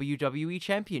the WWE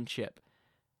Championship.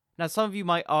 Now, some of you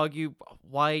might argue,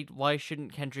 why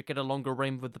shouldn't Kendrick get a longer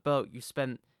reign with the belt? You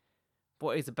spent,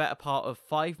 what is a better part of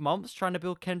 5 months trying to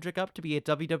build Kendrick up to be a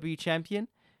WWE champion?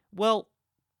 Well,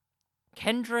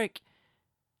 Kendrick,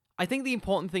 I think the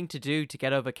important thing to do to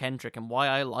get over Kendrick, and why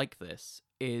I like this,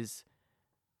 is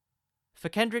for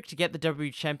Kendrick to get the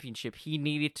WWE Championship, he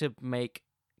needed to make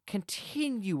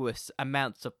continuous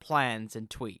amounts of plans and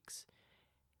tweaks.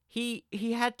 He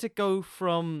had to go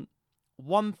from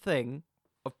one thing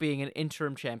of being an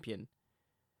interim champion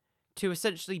to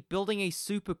essentially building a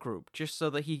supergroup just so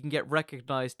that he can get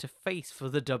recognized to face for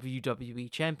the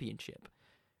WWE Championship.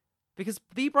 Because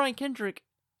the Brian Kendrick,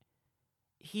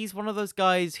 he's one of those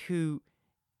guys who,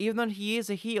 even though he is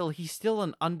a heel, he's still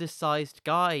an undersized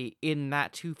guy in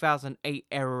that 2008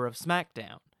 era of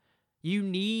SmackDown. You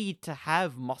need to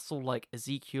have muscle like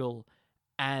Ezekiel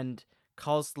and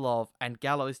Kozlov and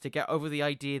Gallows to get over the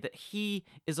idea that he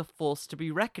is a force to be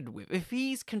reckoned with. If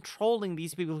he's controlling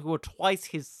these people who are twice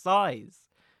his size,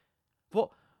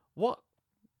 why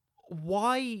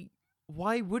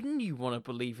wouldn't you want to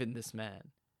believe in this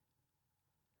man?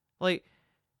 Like,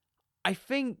 I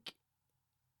think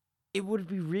it would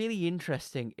be really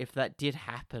interesting if that did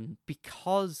happen,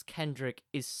 because Kendrick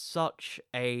is such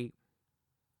a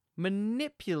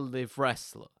manipulative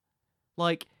wrestler.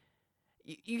 Like,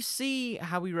 you see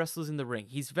how he wrestles in the ring.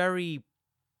 He's very,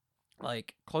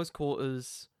 close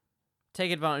quarters,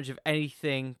 take advantage of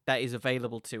anything that is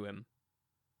available to him.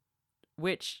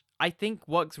 Which I think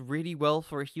works really well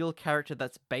for a heel character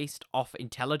that's based off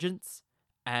intelligence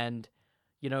and,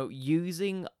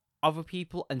 using other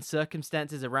people and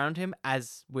circumstances around him,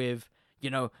 as with,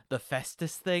 the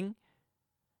Festus thing,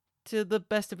 to the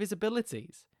best of his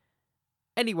abilities.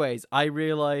 Anyways, I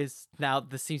realize now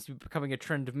this seems to be becoming a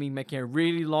trend of me making a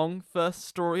really long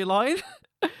first storyline.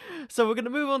 So we're going to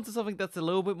move on to something that's a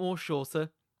little bit more shorter,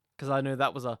 because I know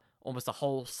that was almost a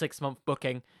whole 6-month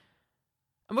booking.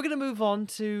 And we're going to move on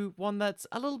to one that's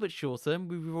a little bit shorter.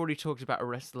 We've already talked about a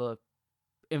wrestler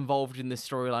involved in this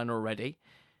storyline already.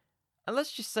 And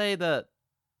let's just say that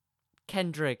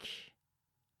Kendrick,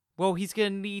 well, he's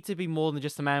going to need to be more than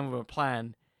just a man with a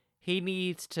plan. He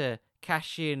needs to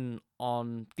cash in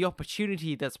on the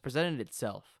opportunity that's presented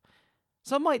itself.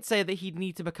 Some might say that he'd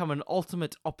need to become an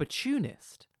ultimate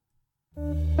opportunist.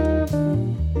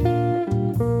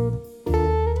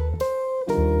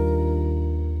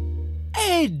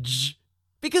 Edge!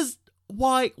 Because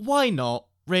why not,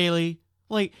 really?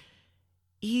 Like,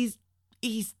 he's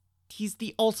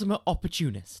the ultimate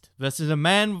opportunist versus a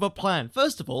man with a plan.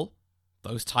 First of all,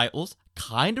 those titles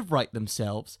kind of write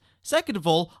themselves. Second of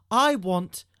all, I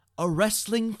want a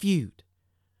wrestling feud.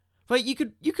 Right, you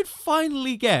could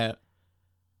finally get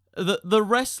the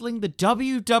wrestling, the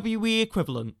WWE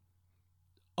equivalent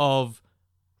of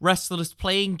wrestlers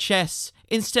playing chess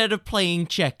instead of playing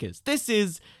checkers. This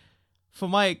is, for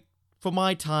my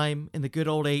time in the good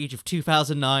old age of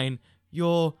 2009,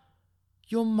 your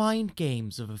mind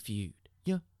games of a feud.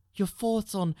 your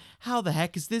thoughts on how the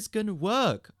heck is this going to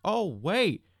work? Oh,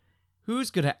 wait,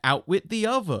 who's going to outwit the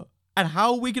other? And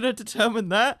how are we going to determine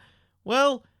that?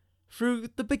 Well, through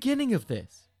the beginning of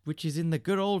this, which is in the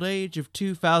good old age of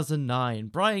 2009.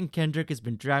 Brian Kendrick has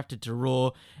been drafted to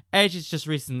Raw. Edge has just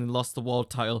recently lost the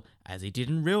world title, as he did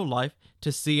in real life, to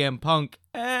CM Punk.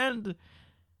 And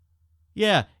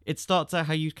yeah, it starts out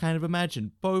how you'd kind of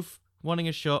imagine. Both wanting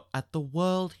a shot at the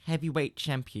World Heavyweight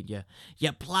Champion.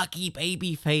 You plucky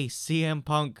babyface CM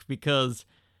Punk, because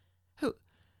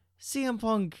CM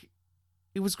Punk,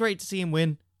 it was great to see him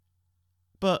win,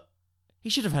 but he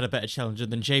should have had a better challenger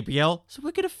than JBL, so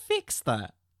we're going to fix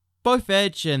that. Both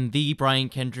Edge and the Brian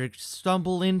Kendrick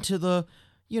stumble into the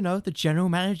general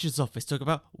manager's office, talk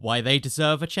about why they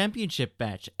deserve a championship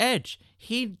match. Edge,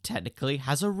 he technically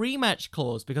has a rematch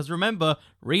clause, because remember,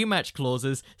 rematch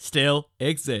clauses still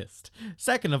exist.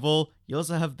 Second of all, you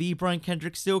also have the Brian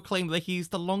Kendrick still claim that he's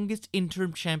the longest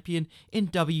interim champion in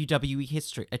WWE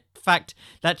history. A fact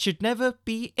that should never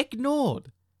be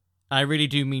ignored. I really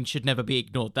do mean should never be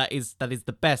ignored. That is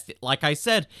the best. Like I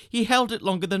said, he held it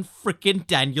longer than frickin'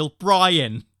 Daniel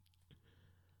Bryan.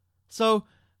 So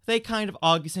they kind of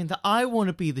argue, saying that I want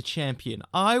to be the champion.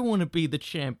 I want to be the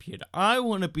champion. I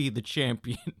want to be the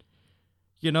champion.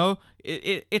 You know,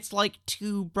 it's like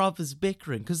two brothers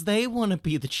bickering because they want to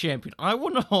be the champion. I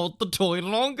want to hold the toy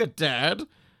longer, Dad.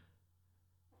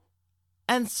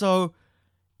 And so,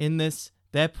 in this,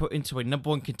 they're put into a number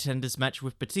one contenders match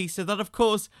with Batista that, of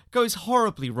course, goes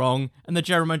horribly wrong, and the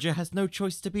general manager has no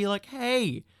choice to be like,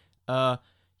 hey,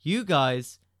 you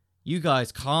guys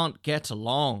can't get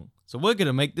along, so we're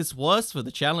gonna make this worse for the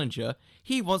challenger.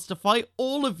 He wants to fight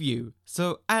all of you.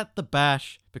 So at the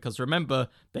Bash, because remember,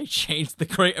 they changed the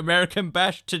Great American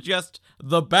Bash to just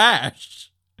the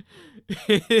Bash,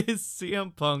 it is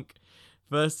CM Punk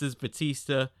versus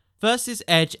Batista versus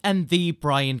Edge and the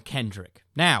Brian Kendrick.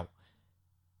 Now,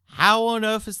 how on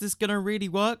earth is this going to really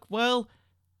work? Well,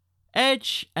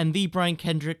 Edge and the Brian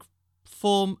Kendrick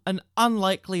form an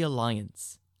unlikely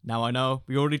alliance. Now, I know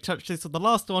we already touched this on the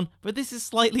last one, but this is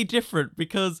slightly different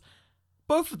because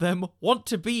both of them want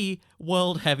to be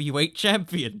World Heavyweight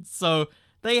Champions. So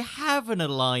they have an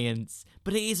alliance,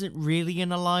 but it isn't really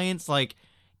an alliance. Like,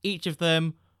 each of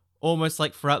them, almost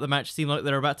like throughout the match, seem like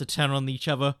they're about to turn on each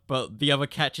other, but the other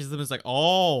catches them. It's like,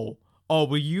 oh,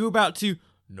 were you about to...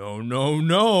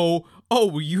 No. Oh,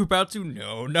 were you about to?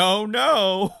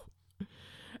 No.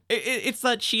 It's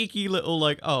that cheeky little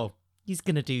like, oh, he's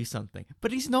gonna do something.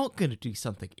 But he's not gonna do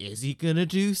something. Is he gonna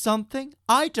do something?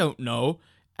 I don't know.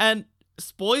 And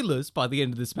spoilers, by the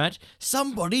end of this match,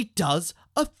 somebody does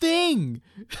a thing.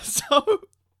 So,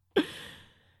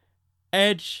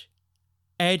 Edge,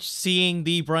 seeing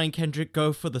the Brian Kendrick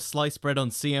go for the sliced bread on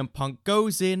CM Punk,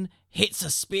 goes in, hits a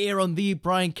spear on the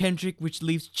Brian Kendrick, which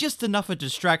leaves just enough of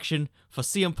distraction for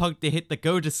CM Punk to hit the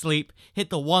go to sleep, hit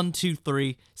the 1, 2,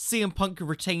 3. CM Punk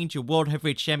retained your World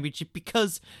Heavyweight Championship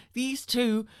because these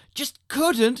two just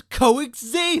couldn't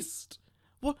coexist.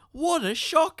 What a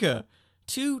shocker.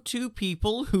 Two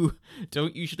people who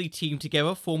don't usually team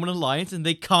together form an alliance and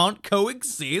they can't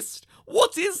coexist?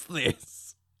 What is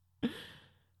this?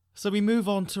 So we move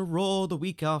on to Raw the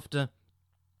week after.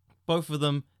 Both of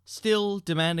them still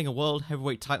demanding a World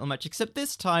Heavyweight title match, except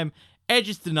this time, Edge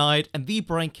is denied and the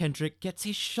Brian Kendrick gets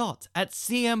his shot at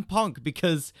CM Punk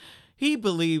because he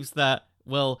believes that,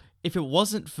 well, if it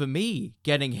wasn't for me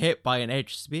getting hit by an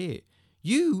Edge spear,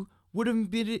 you would have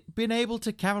been able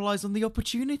to capitalize on the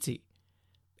opportunity.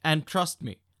 And trust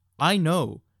me, I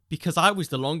know, because I was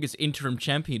the longest interim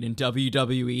champion in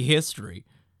WWE history.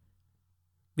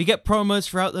 We get promos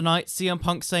throughout the night, CM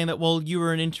Punk saying that, well, you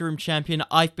were an interim champion,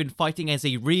 I've been fighting as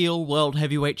a real World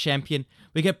Heavyweight Champion.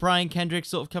 We get Brian Kendrick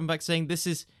sort of come back saying this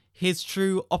is his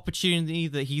true opportunity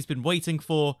that he's been waiting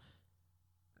for.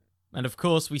 And of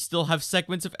course, we still have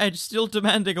segments of Edge still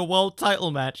demanding a world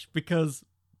title match because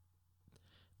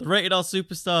the Rated R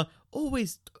Superstar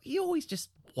always just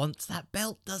wants that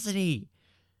belt, doesn't he?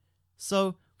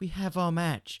 So we have our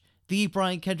match, the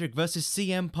Brian Kendrick versus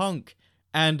CM Punk.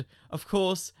 And, of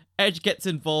course, Edge gets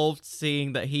involved,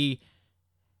 seeing that he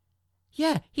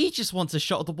just wants a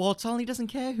shot at the world title and he doesn't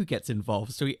care who gets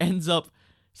involved. So he ends up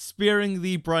spearing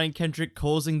the Brian Kendrick,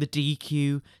 causing the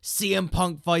DQ, CM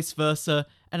Punk vice versa.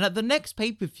 And at the next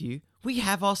pay-per-view, we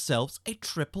have ourselves a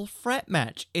triple threat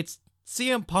match. It's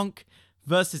CM Punk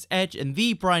versus Edge and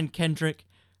the Brian Kendrick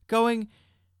going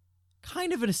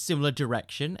kind of in a similar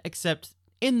direction, except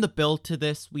in the build to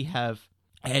this, we have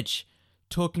Edge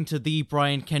talking to the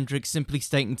Brian Kendrick, simply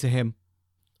stating to him,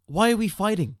 why are we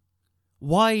fighting?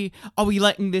 Why are we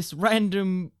letting this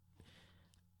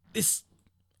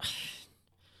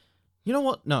You know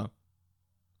what? No.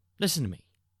 Listen to me.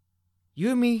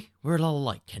 You and me, we're a lot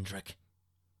alike, Kendrick.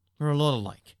 We're a lot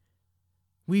alike.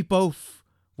 We both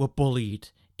were bullied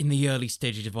in the early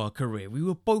stages of our career. We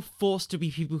were both forced to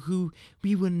be people who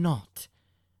we were not.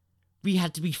 We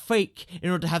had to be fake in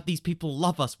order to have these people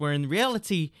love us, where in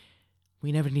reality,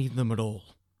 we never needed them at all.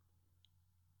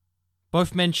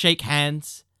 Both men shake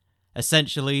hands,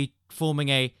 essentially forming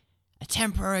a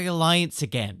temporary alliance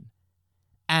again.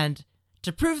 And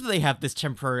to prove that they have this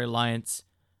temporary alliance,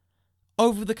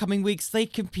 over the coming weeks they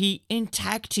compete in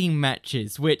tag team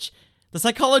matches, which, the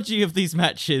psychology of these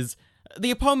matches,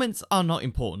 the opponents are not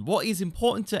important. What is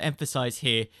important to emphasize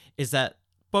here is that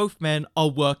both men are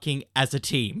working as a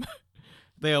team.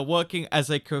 They are working as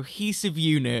a cohesive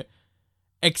unit,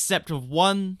 except of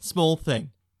one small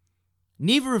thing.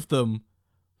 Neither of them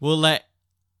will let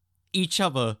each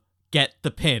other get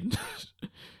the pin.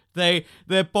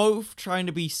 They're both trying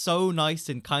to be so nice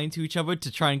and kind to each other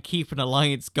to try and keep an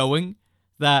alliance going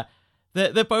that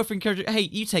they're both encouraging, hey,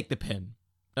 you take the pin.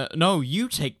 No, you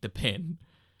take the pin.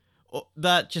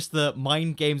 That just the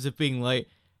mind games of being like,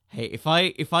 hey, if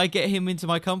I get him into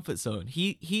my comfort zone,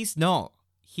 he's not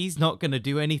gonna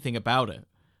do anything about it.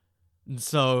 And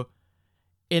so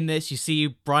in this, you see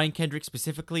Brian Kendrick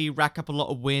specifically rack up a lot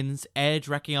of wins, Edge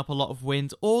racking up a lot of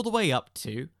wins, all the way up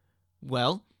to,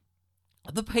 well,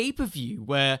 the pay-per-view,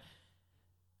 where,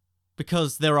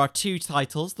 because there are two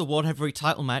titles, the World Heavyweight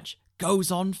title match goes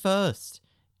on first.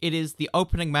 It is the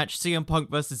opening match, CM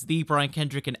Punk versus the Brian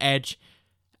Kendrick and Edge,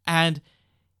 and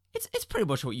it's pretty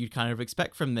much what you'd kind of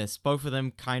expect from this. Both of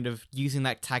them kind of using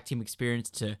that tag team experience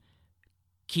to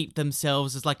keep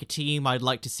themselves as like a team. I'd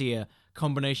like to see a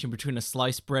combination between a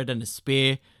sliced bread and a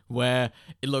spear, where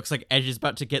it looks like Edge is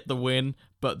about to get the win,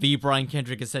 but the Brian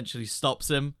Kendrick essentially stops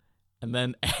him, and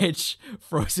then Edge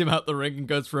throws him out the ring and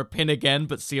goes for a pin again,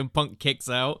 but CM Punk kicks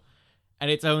out. And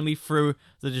it's only through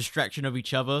the distraction of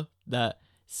each other that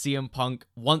CM Punk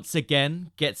once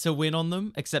again gets a win on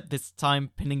them, except this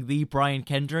time pinning the Brian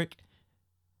Kendrick.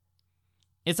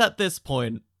 It's at this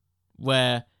point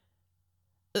where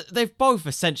they've both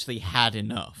essentially had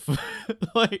enough.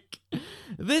 Like,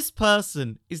 this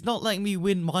person is not letting me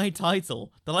win my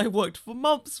title that I worked for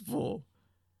months for.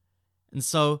 And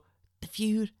so the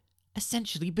feud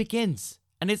essentially begins.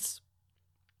 And it's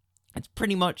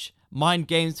pretty much mind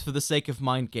games for the sake of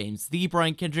mind games. The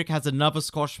Brian Kendrick has another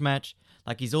squash match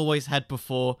like he's always had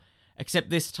before, except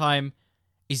this time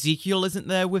Ezekiel isn't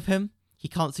there with him. He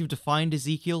can't seem to find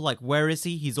Ezekiel. Like, where is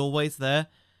he? He's always there.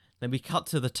 Then we cut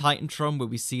to the Titantron where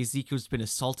we see Ezekiel's been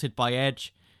assaulted by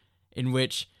Edge, in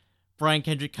which Brian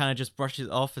Kendrick kind of just brushes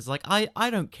it off as like, I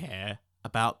don't care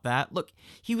about that. Look,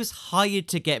 he was hired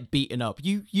to get beaten up.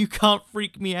 You can't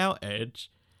freak me out,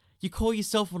 Edge. You call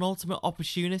yourself an ultimate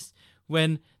opportunist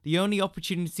when the only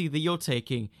opportunity that you're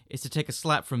taking is to take a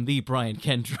slap from the Brian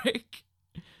Kendrick.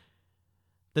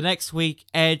 The next week,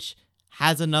 Edge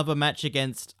has another match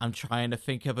against, I'm trying to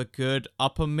think of a good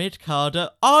upper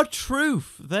mid-carder,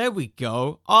 R-Truth. There we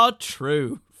go,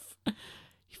 R-Truth.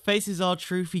 He faces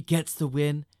R-Truth, he gets the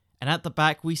win, and at the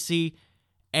back we see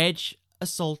Edge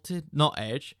assaulted, not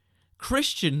Edge,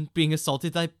 Christian being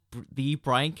assaulted by the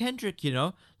Brian Kendrick, you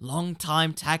know,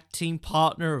 long-time tag team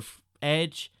partner of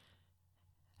Edge.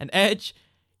 And Edge,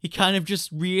 he kind of just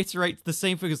reiterates the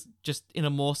same thing, as just in a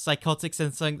more psychotic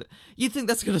sense, saying that, you think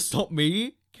that's going to stop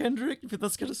me, Kendrick? You think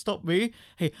that's going to stop me?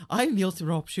 Hey, I'm the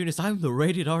ultimate opportunist. I'm the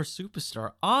rated R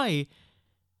superstar. I'm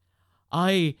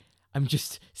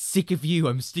just sick of you.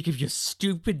 I'm sick of your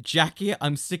stupid jacket.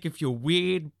 I'm sick of your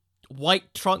weird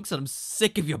white trunks, and I'm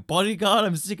sick of your bodyguard.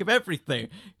 I'm sick of everything.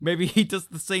 Maybe he does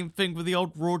the same thing with the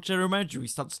old Raw general manager. He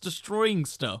starts destroying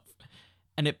stuff.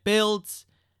 And it builds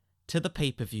to the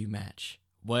pay-per-view match,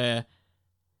 where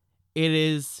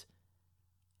it's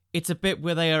a bit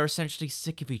where they are essentially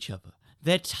sick of each other.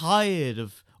 They're tired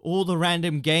of all the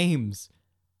random games.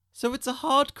 So it's a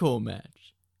hardcore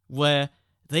match, where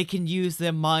they can use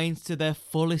their minds to their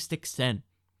fullest extent,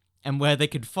 and where they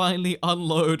can finally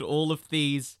unload all of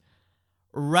these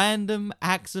random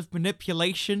acts of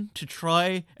manipulation to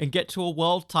try and get to a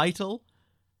world title.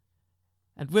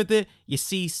 And with it, you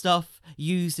see stuff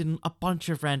used in a bunch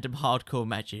of random hardcore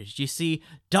matches. You see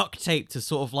duct tape to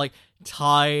sort of like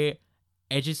tie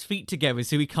Edge's feet together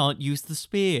so he can't use the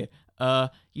spear.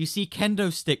 You see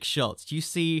kendo stick shots. You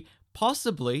see,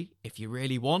 possibly, if you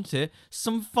really want it,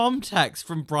 some thumbtacks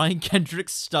from Brian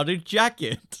Kendrick's studded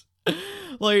jacket.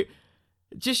 Like,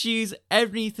 just use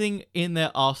everything in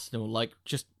their arsenal, like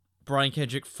just Brian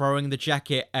Kendrick throwing the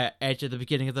jacket at Edge at the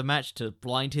beginning of the match to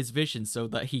blind his vision so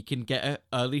that he can get an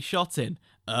early shot in.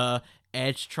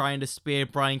 Edge trying to spear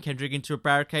Brian Kendrick into a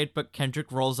barricade, but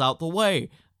Kendrick rolls out the way.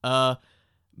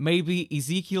 Maybe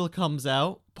Ezekiel comes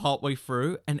out partway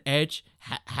through, and Edge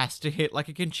has to hit like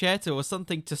a concerto or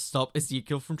something to stop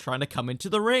Ezekiel from trying to come into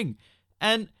the ring.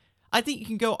 And I think you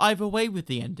can go either way with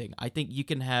the ending. I think you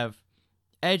can have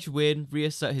Edge win,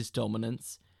 reassert his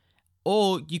dominance,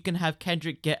 or you can have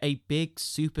Kendrick get a big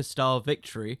superstar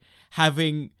victory,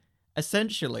 having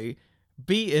essentially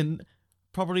beaten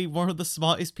probably one of the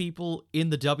smartest people in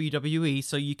the WWE,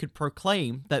 so you could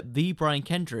proclaim that the Brian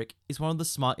Kendrick is one of the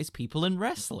smartest people in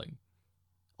wrestling.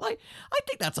 Like, I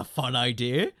think that's a fun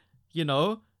idea. You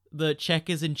know, the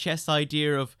checkers and chess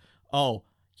idea of, oh,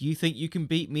 you think you can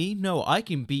beat me? No, I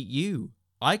can beat you.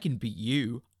 I can beat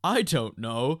you. I don't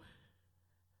know.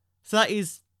 So that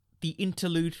is the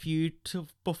interlude feud to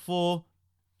before,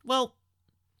 well,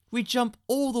 we jump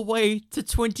all the way to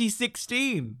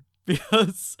 2016.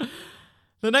 Because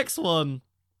the next one,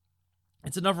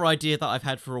 it's another idea that I've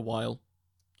had for a while.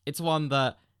 It's one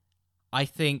that I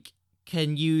think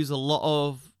can use a lot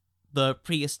of the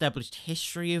pre-established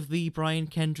history of the Brian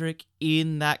Kendrick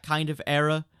in that kind of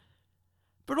era,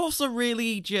 but also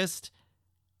really just,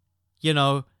 you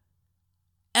know,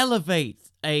 elevate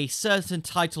a certain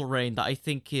title reign that I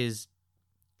think is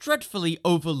dreadfully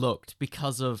overlooked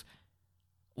because of,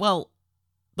 well,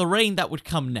 the reign that would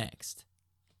come next.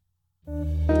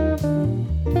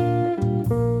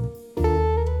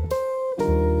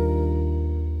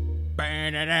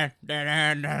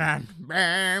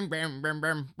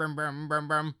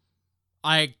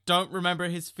 I don't remember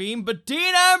his theme, but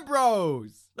Dean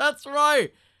Ambrose! That's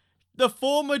right! The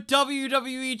former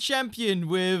WWE champion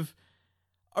with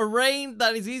a reign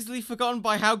that is easily forgotten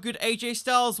by how good AJ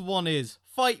Styles one is.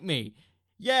 Fight me.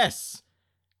 Yes!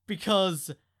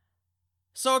 Because...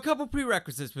 So a couple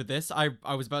prerequisites with this. I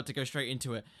was about to go straight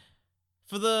into it.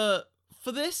 For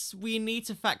this, we need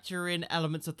to factor in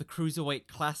elements of the Cruiserweight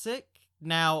Classic.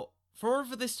 Now, for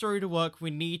this story to work, we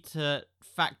need to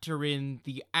factor in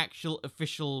the actual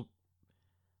official,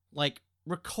 like,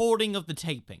 recording of the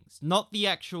tapings. Not the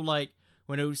actual, like,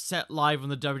 when it was set live on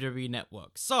the WWE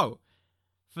Network. So,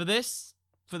 for this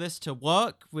to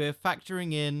work, we're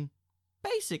factoring in,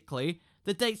 basically,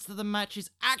 the dates that the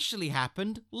matches actually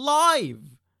happened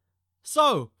live.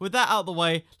 So, with that out of the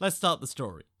way, let's start the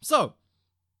story. So,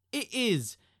 it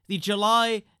is the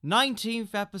July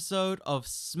 19th episode of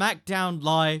SmackDown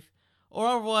Live, or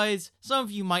otherwise, some of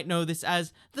you might know this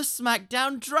as the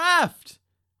SmackDown Draft.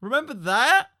 Remember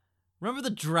that? Remember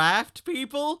the draft,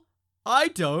 people? I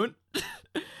don't.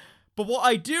 But what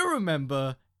I do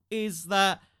remember is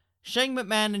that Shane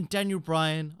McMahon and Daniel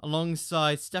Bryan,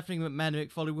 alongside Stephanie McMahon and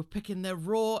Mick Foley, were picking their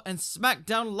Raw and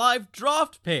SmackDown Live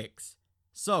draft picks.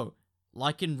 So,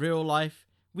 like in real life,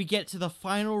 we get to the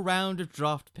final round of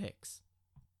draft picks.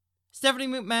 Stephanie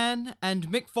McMahon and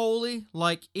Mick Foley,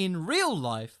 like in real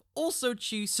life, also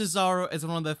choose Cesaro as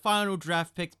one of their final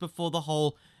draft picks before the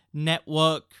whole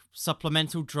network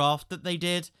supplemental draft that they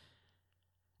did.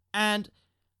 And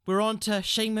we're on to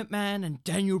Shane McMahon and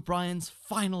Daniel Bryan's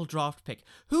final draft pick.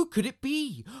 Who could it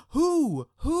be? Who?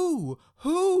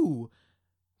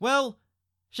 Well,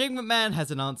 Shane McMahon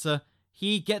has an answer.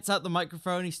 He gets out the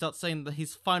microphone, he starts saying that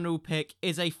his final pick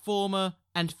is a former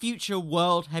and future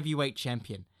World Heavyweight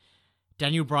Champion.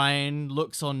 Daniel Bryan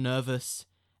looks on nervous,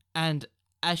 and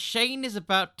as Shane is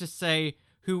about to say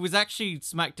who was actually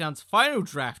SmackDown's final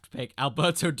draft pick,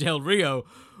 Alberto Del Rio,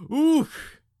 ooh,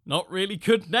 not really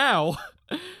good now.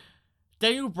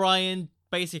 Daniel Bryan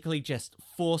basically just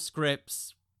force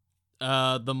grips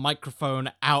the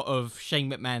microphone out of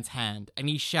Shane McMahon's hand, and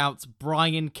he shouts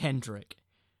Brian Kendrick.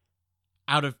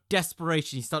 Out of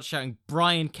desperation, he starts shouting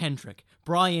Brian Kendrick,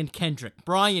 Brian Kendrick,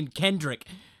 Brian Kendrick.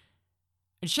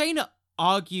 And Shane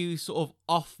argues sort of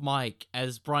off mic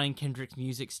as Brian Kendrick's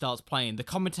music starts playing. The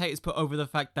commentators put over the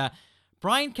fact that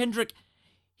Brian Kendrick,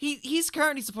 he's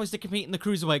currently supposed to compete in the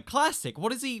Cruiserweight Classic.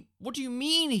 What do you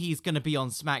mean he's going to be on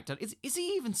SmackDown? Is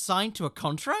he even signed to a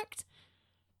contract?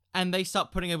 And they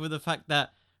start putting over the fact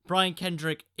that Brian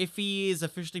Kendrick, if he is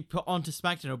officially put onto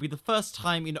SmackDown, it'll be the first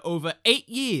time in over 8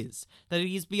 years that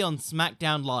he's be on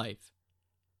SmackDown Live.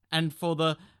 And for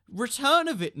the return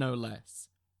of it, no less.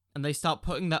 And they start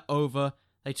putting that over.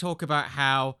 They talk about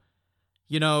how,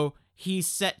 you know, he's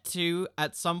set to,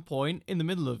 at some point in the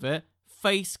middle of it,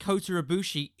 face Kota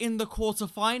Ibushi in the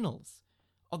quarterfinals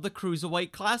of the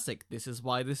Cruiserweight Classic. This is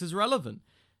why this is relevant.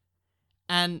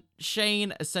 And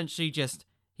Shane essentially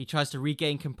he tries to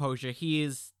regain composure. He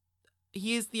is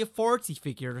the authority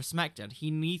figure of SmackDown.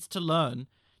 He needs to learn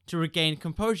to regain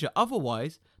composure.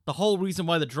 Otherwise, the whole reason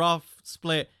why the draft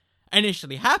split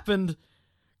initially happened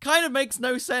kind of makes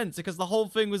no sense because the whole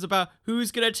thing was about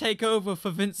who's going to take over for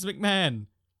Vince McMahon.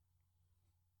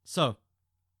 So,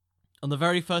 on the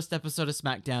very first episode of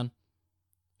SmackDown,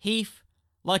 Heath,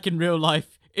 like in real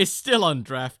life, is still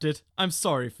undrafted. I'm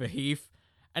sorry for Heath.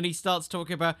 And he starts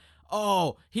talking about,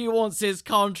 oh, he wants his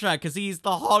contract because he's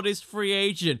the hottest free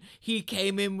agent. He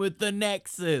came in with the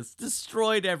Nexus,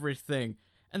 destroyed everything.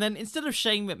 And then instead of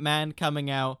Shane McMahon coming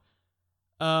out,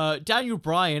 Daniel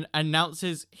Bryan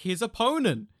announces his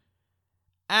opponent.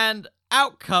 And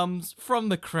out comes, from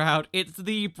the crowd, it's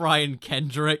the Brian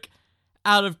Kendrick.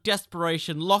 Out of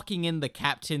desperation, locking in the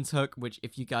Captain's Hook, which,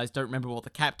 if you guys don't remember what the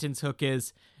Captain's Hook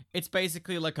is, it's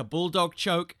basically like a bulldog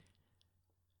choke.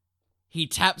 He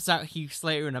taps out Heath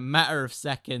Slater in a matter of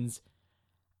seconds.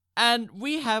 And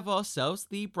we have ourselves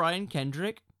the Brian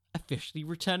Kendrick officially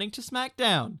returning to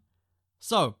SmackDown.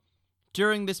 So,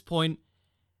 during this point,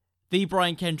 the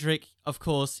Brian Kendrick, of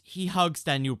course, he hugs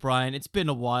Daniel Bryan. It's been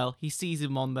a while. He sees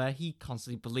him on there. He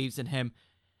constantly believes in him.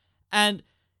 And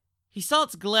he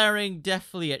starts glaring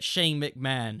deathly at Shane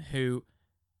McMahon, who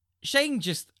Shane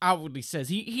just outwardly says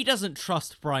he doesn't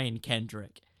trust Brian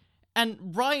Kendrick. And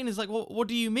Brian is like, well, what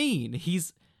do you mean?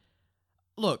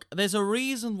 Look, there's a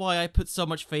reason why I put so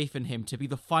much faith in him to be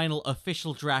the final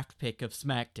official draft pick of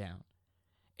SmackDown.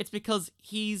 It's because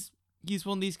he's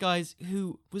one of these guys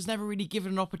who was never really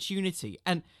given an opportunity.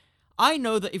 And I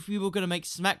know that if we were going to make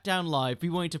SmackDown Live, we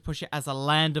wanted to push it as a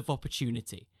land of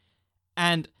opportunity.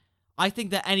 And I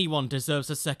think that anyone deserves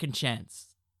a second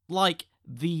chance. Like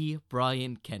the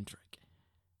Brian Kendrick.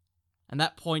 At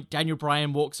that point, Daniel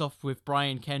Bryan walks off with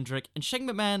Brian Kendrick, and Shane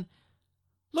McMahon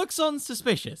looks on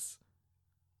suspicious.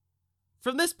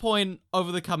 From this point,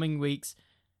 over the coming weeks,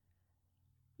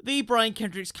 the Brian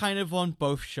Kendrick's kind of on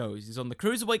both shows. He's on the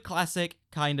Cruiserweight Classic,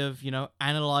 kind of,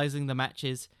 analyzing the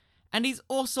matches. And he's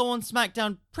also on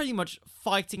SmackDown pretty much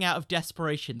fighting out of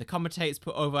desperation. The commentators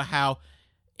put over how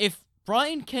if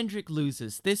Brian Kendrick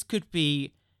loses, this could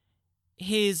be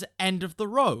his end of the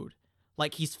road.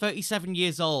 Like, he's 37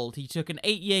 years old. He took an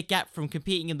 8-year gap from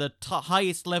competing in the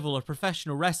highest level of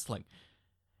professional wrestling.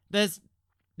 There's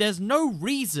no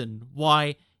reason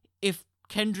why, if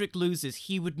Kendrick loses,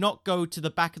 he would not go to the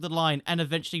back of the line and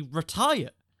eventually retire.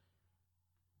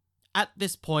 At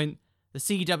this point, the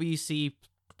CWC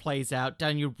plays out.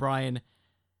 Daniel Bryan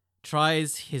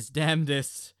tries his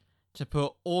damnedest to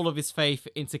put all of his faith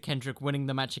into Kendrick winning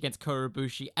the match against Kota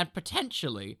Ibushi and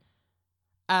potentially,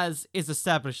 as is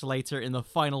established later in the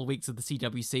final weeks of the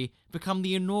CWC, become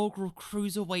the inaugural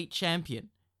Cruiserweight Champion.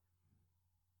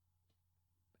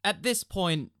 At this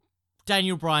point,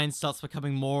 Daniel Bryan starts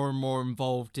becoming more and more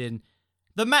involved in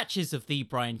the matches of the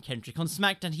Brian Kendrick. On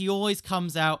SmackDown, he always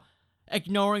comes out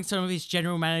ignoring some of his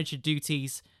general manager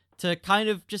duties to kind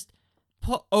of just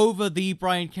put over the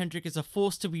Brian Kendrick as a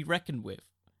force to be reckoned with.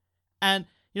 And,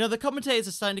 the commentators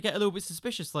are starting to get a little bit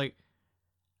suspicious, like,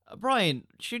 Brian,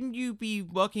 shouldn't you be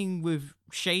working with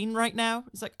Shane right now?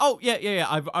 It's like, oh, yeah,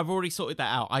 I've already sorted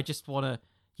that out. I just want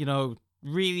to,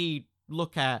 really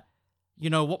look at,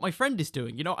 what my friend is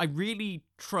doing. I really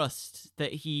trust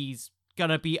that he's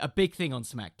gonna be a big thing on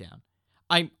SmackDown.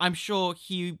 I'm sure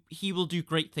he will do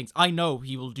great things. I know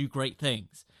he will do great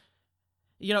things.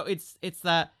 It's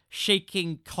that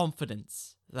shaking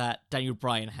confidence that Daniel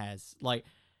Bryan has. Like,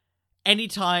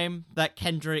 anytime that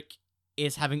Kendrick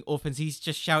is having offense, he's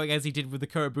just shouting as he did with the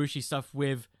Kota Ibushi stuff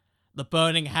with the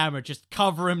Burning Hammer, just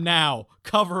cover him now,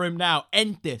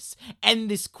 end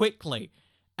this quickly.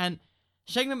 And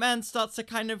Shane McMahon starts to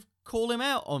kind of call him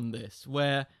out on this,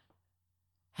 where,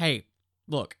 hey,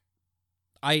 look,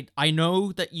 I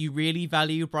know that you really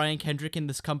value Brian Kendrick in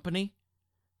this company,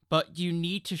 but you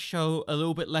need to show a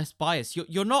little bit less bias.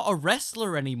 You're not a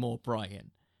wrestler anymore,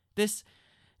 Brian. This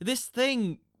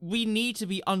thing, we need to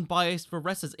be unbiased for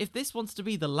wrestlers. If this wants to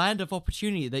be the land of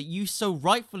opportunity that you so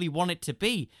rightfully want it to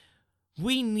be,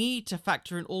 we need to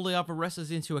factor in all the other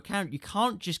wrestlers into account. You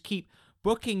can't just keep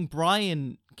booking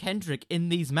Brian Kendrick in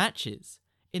these matches,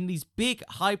 in these big,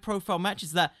 high-profile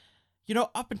matches that,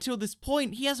 up until this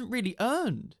point, he hasn't really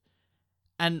earned.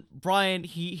 And Brian,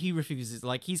 he refuses.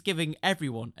 Like, he's giving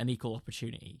everyone an equal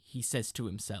opportunity, he says to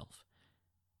himself.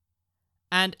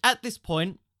 And at this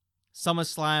point,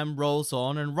 SummerSlam rolls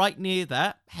on, and right near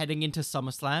that, heading into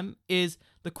SummerSlam, is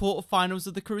the quarterfinals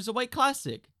of the Cruiserweight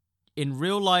Classic. In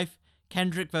real life,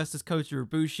 Kendrick versus Kota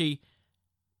Ibushi,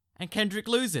 and Kendrick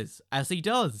loses, as he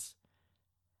does.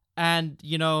 And,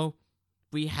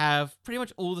 we have pretty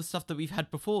much all the stuff that we've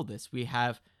had before this. We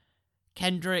have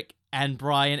Kendrick and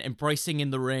Bryan embracing in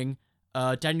the ring,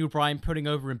 Daniel Bryan putting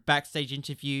over in backstage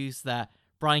interviews that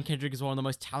Brian Kendrick is one of the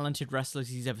most talented wrestlers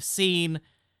he's ever seen,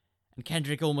 And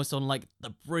Kendrick almost on like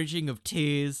the bridging of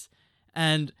tears.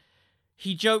 And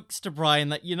he jokes to Bryan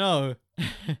that,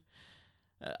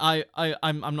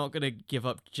 I'm not gonna give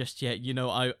up just yet.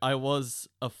 I was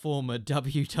a former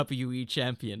WWE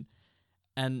champion.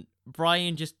 And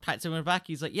Bryan just pats him on the back.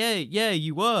 He's like, yeah,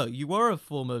 you were a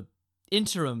former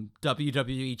interim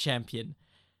WWE champion.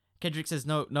 Kendrick says,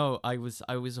 no, I was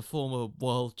a former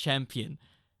world champion.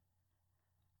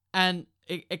 And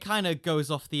it kind of goes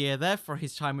off the air there for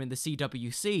his time in the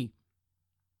CWC.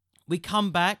 We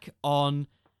come back on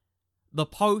the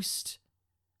post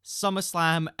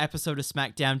SummerSlam episode of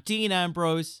SmackDown. Dean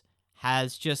Ambrose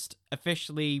has just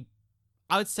officially,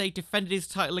 I would say, defended his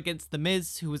title against The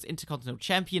Miz, who was Intercontinental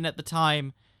Champion at the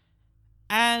time.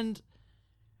 And,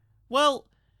 well,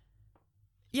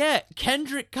 yeah,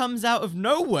 Kendrick comes out of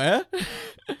nowhere.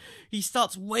 He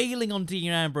starts wailing on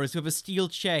Dean Ambrose with a steel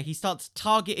chair. He starts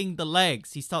targeting the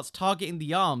legs. He starts targeting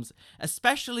the arms,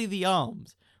 especially the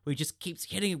arms, where he just keeps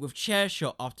hitting it with chair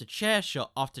shot after chair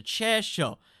shot after chair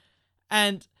shot.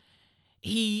 And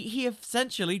he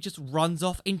essentially just runs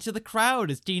off into the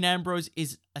crowd as Dean Ambrose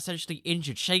is essentially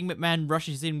injured. Shane McMahon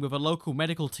rushes in with a local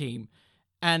medical team.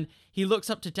 And he looks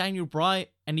up to Daniel Bryan,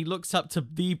 and he looks up to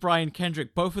the Brian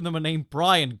Kendrick. Both of them are named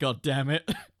Brian,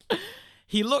 goddammit.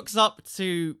 He looks up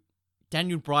to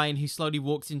Daniel Bryan, who slowly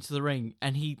walks into the ring,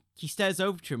 and he stares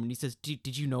over to him, and he says,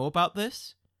 did you know about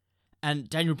this? And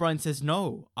Daniel Bryan says,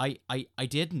 no, I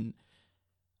didn't.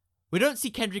 We don't see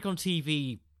Kendrick on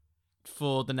TV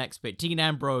for the next bit. Dean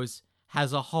Ambrose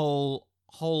has a whole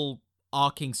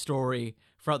arcing story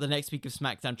throughout the next week of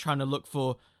SmackDown, trying to look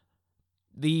for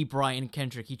the Brian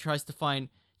Kendrick. He tries to find,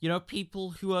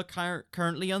 people who are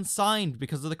currently unsigned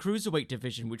because of the Cruiserweight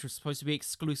division, which was supposed to be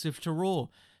exclusive to Raw.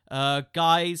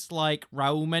 Guys like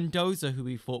Raul Mendoza, who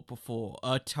we fought before,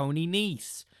 Tony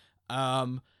Nese,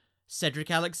 Cedric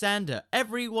Alexander,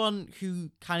 everyone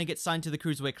who kind of gets signed to the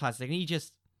Cruiserweight Classic, and he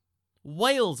just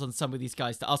wails on some of these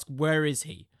guys to ask, where is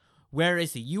he? Where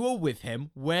is he? You are with him.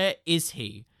 Where is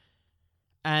he?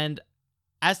 And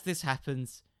as this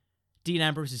happens, Dean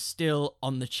Ambrose is still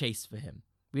on the chase for him.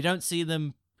 We don't see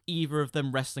either of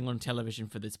them wrestling on television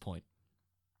for this point.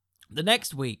 The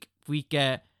next week, we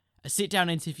get a sit-down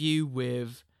interview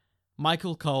with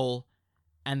Michael Cole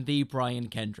and the Brian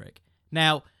Kendrick.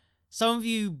 Now, some of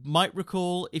you might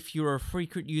recall, if you're a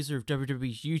frequent user of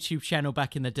WWE's YouTube channel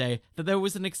back in the day, that there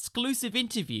was an exclusive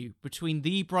interview between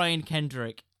the Brian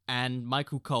Kendrick and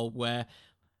Michael Cole, where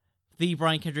the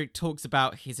Brian Kendrick talks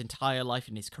about his entire life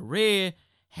and his career,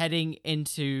 heading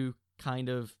into kind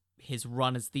of his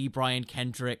run as the Brian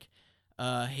Kendrick,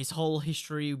 his whole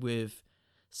history with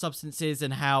substances,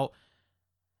 and how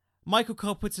Michael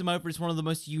Cole puts him over as one of the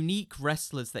most unique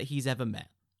wrestlers that he's ever met.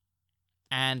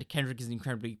 And Kendrick is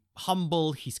incredibly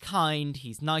humble, he's kind,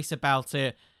 he's nice about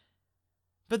it.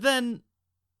 But then,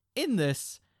 in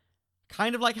this,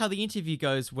 kind of like how the interview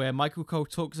goes where Michael Cole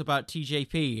talks about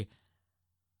TJP,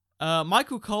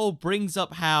 Michael Cole brings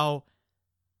up how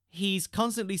he's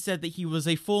constantly said that he was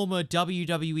a former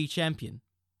WWE champion,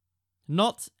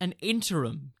 not an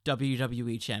interim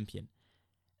WWE champion.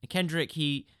 And Kendrick,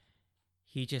 he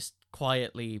just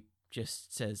quietly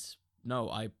just says, no,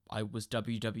 I was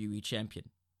WWE champion.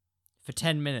 For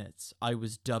 10 minutes, I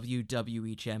was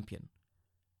WWE champion.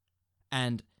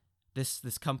 And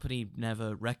this company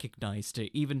never recognized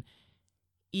it.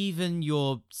 Even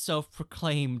your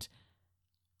self-proclaimed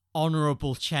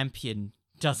honorable champion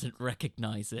doesn't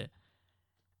recognize it.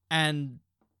 And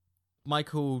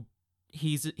Michael,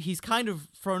 he's kind of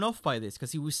thrown off by this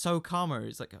because he was so calmer.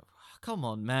 It's like, oh, come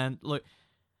on, man. Look,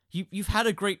 you've had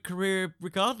a great career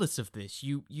regardless of this.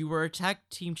 You were a tag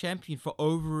team champion for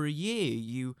over a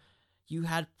year. You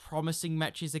had promising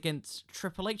matches against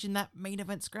Triple H in that main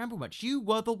event scramble match. You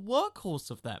were the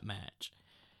workhorse of that match.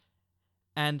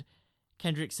 And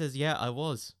Kendrick says, yeah, I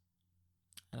was.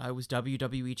 And I was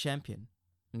WWE champion.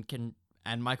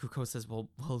 And Michael Cole says, well,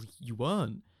 you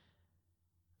weren't.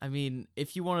 I mean,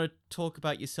 if you want to talk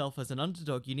about yourself as an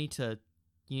underdog, you need to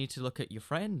look at your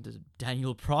friend,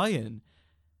 Daniel Bryan.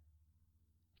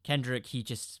 Kendrick, he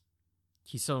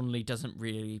suddenly doesn't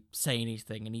really say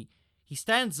anything, and he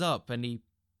stands up and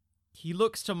he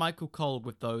looks to Michael Cole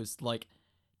with those, like,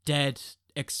 dead,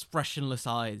 expressionless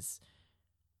eyes.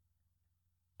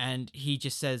 And he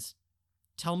just says,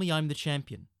 tell me I'm the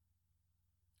champion.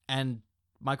 And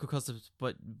Michael Cole says,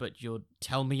 but you're,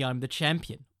 tell me I'm the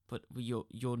champion. But you're,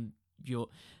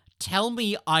 tell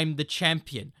me I'm the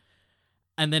champion.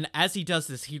 And then as he does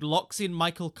this, he locks in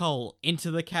Michael Cole into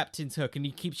the captain's hook, and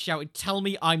he keeps shouting, tell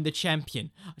me I'm the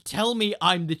champion. Tell me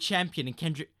I'm the champion. And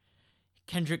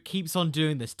Kendrick keeps on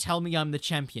doing this. Tell me I'm the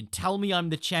champion. Tell me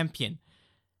I'm the champion.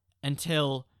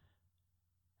 until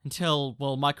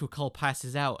well, Michael Cole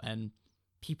passes out and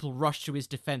people rush to his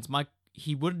defense.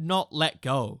 He would not let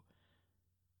go.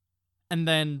 And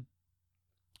then,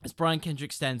 as Brian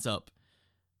Kendrick stands up,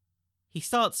 he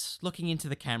starts looking into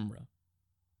the camera.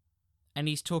 And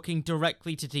he's talking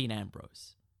directly to Dean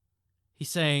Ambrose. He's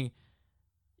saying,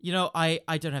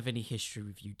 I don't have any history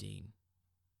with you, Dean.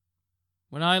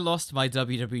 When I lost my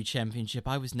WWE Championship,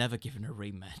 I was never given a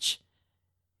rematch.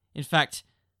 In fact,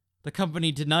 the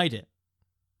company denied it.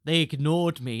 They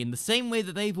ignored me in the same way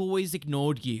that they've always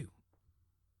ignored you.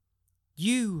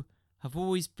 You have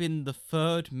always been the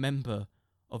third member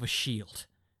of a Shield.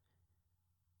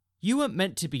 You weren't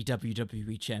meant to be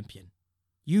WWE Champion.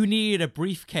 You needed a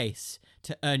briefcase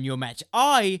to earn your match.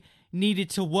 I needed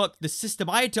to work the system.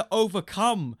 I had to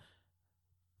overcome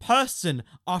person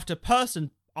after person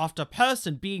after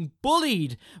person being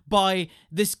bullied by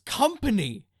this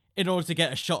company in order to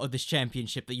get a shot of this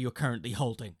championship that you're currently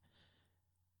holding.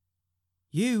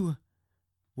 You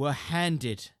were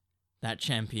handed that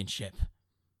championship.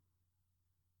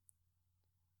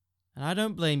 And I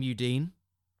don't blame you, Dean.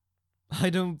 I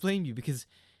don't blame you, because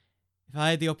if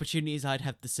I had the opportunities, I'd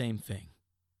have the same thing.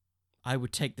 I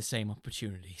would take the same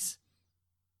opportunities.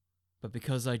 But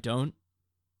because I don't,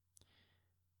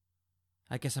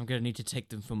 I guess I'm going to need to take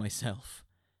them for myself.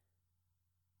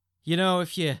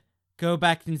 If you go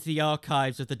back into the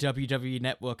archives of the WWE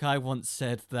Network, I once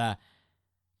said that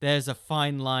there's a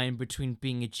fine line between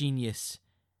being a genius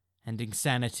and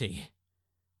insanity.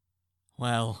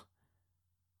 Well,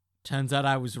 turns out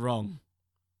I was wrong.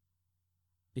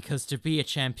 Because to be a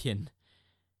champion,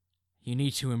 you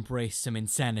need to embrace some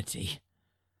insanity.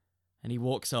 And he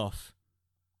walks off.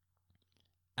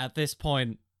 At this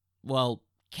point, well,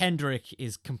 Kendrick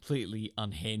is completely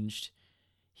unhinged.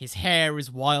 His hair is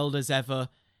wild as ever.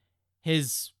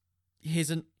 His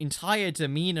entire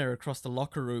demeanor across the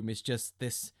locker room is just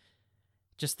this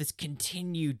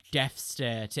continued death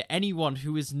stare to anyone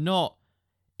who is not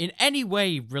in any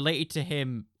way related to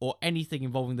him or anything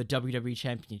involving the WWE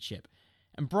Championship.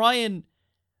 And Brian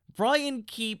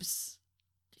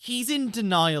he's in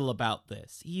denial about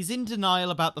this. He's in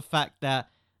denial about the fact that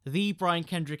the Brian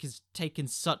Kendrick has taken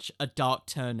such a dark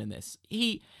turn in this.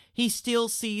 He still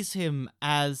sees him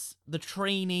as the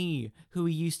trainee who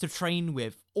he used to train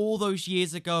with all those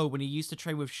years ago when he used to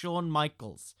train with Shawn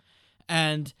Michaels.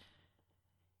 And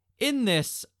in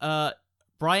this,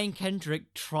 Brian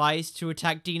Kendrick tries to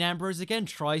attack Dean Ambrose again,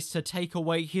 tries to take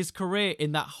away his career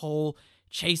in that whole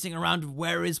chasing around,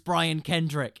 where is Brian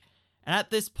Kendrick? And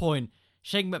at this point,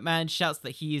 Shane McMahon shouts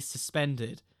that he is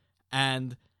suspended.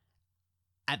 And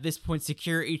at this point,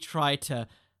 security try to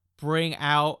bring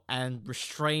out and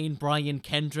restrain Brian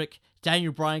Kendrick.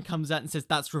 Daniel Bryan comes out and says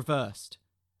that's reversed.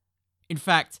 In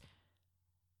fact,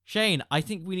 Shane, I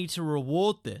think we need to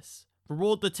reward this.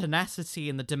 Reward the tenacity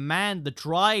and the demand, the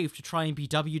drive to try and be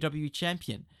WWE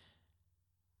Champion.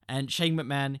 And Shane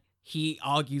McMahon, he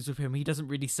argues with him. He doesn't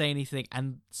really say anything.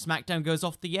 And SmackDown goes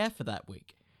off the air for that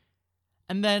week.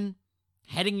 And then,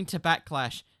 heading into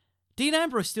Backlash, Dean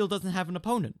Ambrose still doesn't have an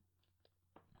opponent.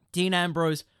 Dean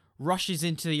Ambrose rushes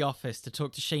into the office to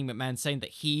talk to Shane McMahon, saying that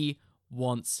he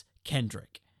wants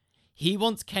Kendrick. He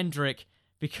wants Kendrick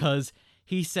because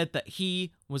he said that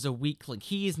he was a weakling.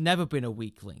 He has never been a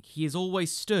weakling. He has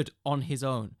always stood on his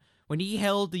own. When he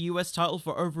held the US title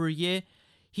for over a year,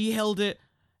 he held it,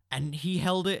 and he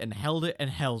held it, and held it, and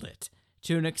held it,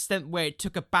 to an extent where it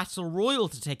took a battle royal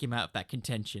to take him out of that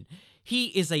contention. He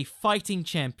is a fighting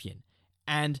champion,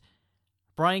 and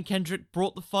Brian Kendrick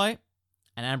brought the fight,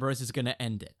 and Ambrose is going to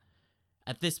end it.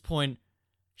 At this point,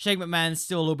 Shane McMahon's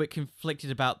still a little bit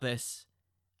conflicted about this,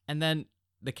 and then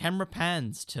the camera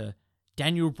pans to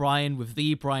Daniel Bryan with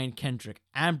the Brian Kendrick.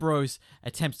 Ambrose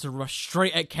attempts to rush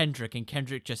straight at Kendrick, and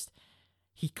Kendrick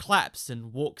he claps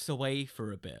and walks away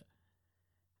for a bit.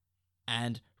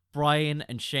 And Brian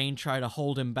and Shane try to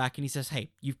hold him back, and he says, hey,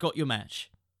 you've got your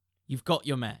match. You've got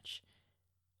your match.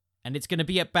 And it's going to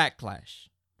be at Backlash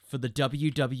for the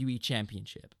WWE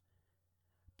Championship.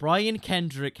 Brian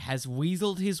Kendrick has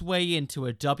weaseled his way into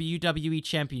a WWE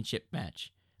Championship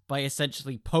match by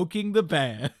essentially poking the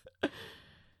bear.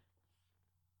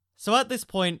 So at this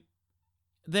point,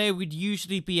 there would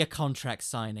usually be a contract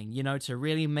signing, to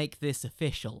really make this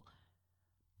official.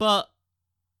 But,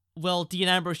 well, Dean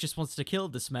Ambrose just wants to kill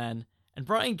this man. And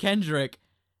Brian Kendrick,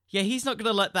 he's not going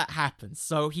to let that happen.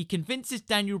 So he convinces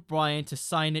Daniel Bryan to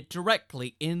sign it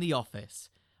directly in the office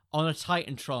on a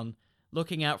Titantron,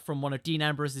 looking out from one of Dean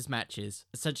Ambrose's matches,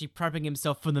 essentially prepping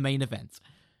himself for the main event.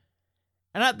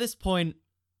 And at this point,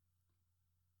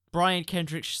 Brian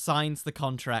Kendrick signs the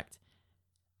contract,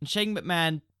 and Shane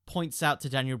McMahon points out to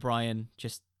Daniel Bryan,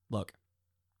 just, look,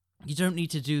 you don't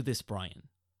need to do this, Bryan.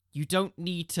 You don't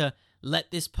need to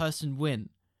let this person win.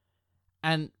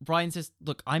 And Bryan says,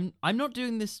 look, I'm not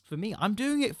doing this for me. I'm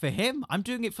doing it for him. I'm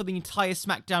doing it for the entire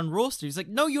SmackDown roster. He's like,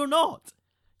 no, you're not.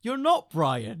 You're not,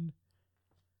 Bryan.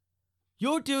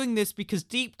 You're doing this because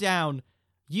deep down,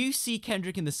 you see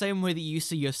Kendrick in the same way that you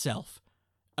see yourself.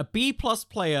 A B-plus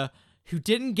player who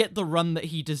didn't get the run that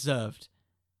he deserved.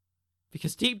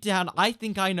 Because deep down, I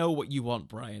think I know what you want,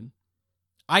 Bryan.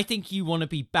 I think you want to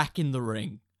be back in the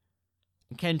ring.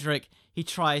 And Kendrick, he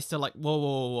tries to like,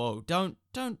 whoa. Don't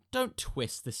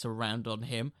twist this around on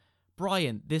him.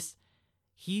 Bryan,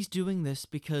 he's doing this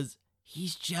because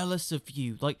he's jealous of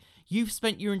you. Like, you've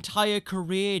spent your entire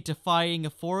career defying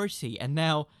authority, and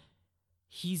now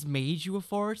he's made you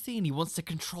authority, and he wants to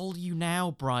control you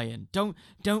now, Bryan. Don't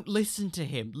listen to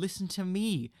him. Listen to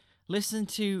me. Listen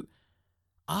to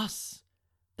us.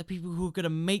 The people who are going to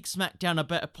make SmackDown a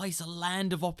better place, a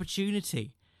land of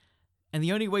opportunity. And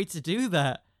the only way to do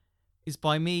that is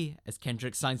by me, as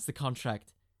Kendrick signs the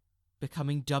contract,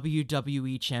 becoming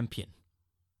WWE champion.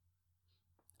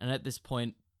 And at this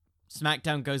point,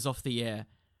 SmackDown goes off the air.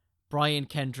 Bryan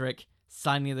Kendrick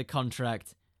signing the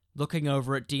contract, looking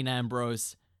over at Dean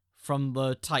Ambrose from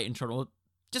the Titantron, or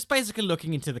just basically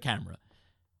looking into the camera,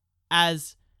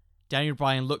 as Daniel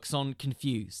Bryan looks on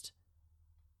confused.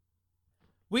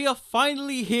 We are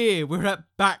finally here. We're at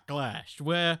Backlash,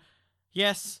 where,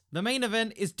 yes, the main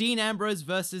event is Dean Ambrose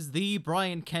versus the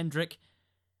Bryan Kendrick.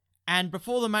 And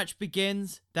before the match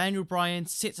begins, Daniel Bryan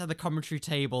sits at the commentary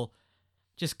table,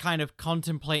 just kind of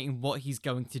contemplating what he's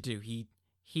going to do.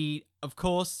 He of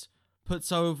course, puts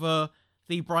over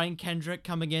the Bryan Kendrick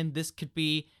coming in. This could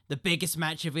be the biggest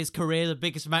match of his career, the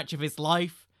biggest match of his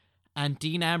life. And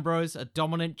Dean Ambrose, a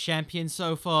dominant champion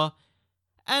so far.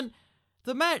 And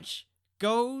the match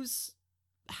goes...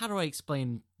 How do I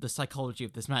explain the psychology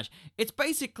of this match? It's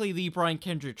basically the Bryan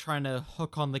Kendrick trying to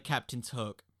hook on the captain's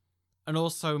hook. And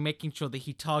also making sure that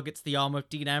he targets the arm of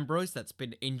Dean Ambrose that's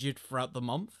been injured throughout the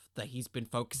month, that he's been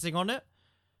focusing on it.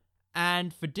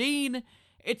 And for Dean,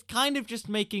 it's kind of just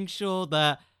making sure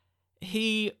that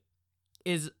he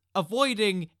is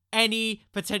avoiding any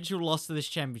potential loss to this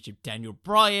championship. Daniel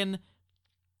Bryan,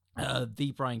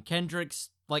 the Bryan Kendrick's,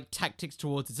 tactics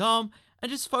towards his arm,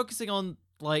 and just focusing on,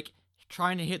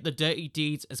 trying to hit the dirty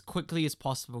deeds as quickly as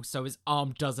possible so his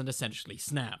arm doesn't essentially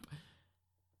snap.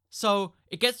 So,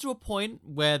 it gets to a point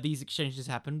where these exchanges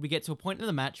happen. We get to a point in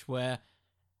the match where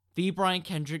the Bryan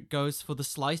Kendrick goes for the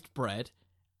sliced bread,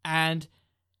 and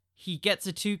he gets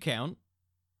a 2 count,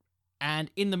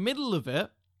 and in the middle of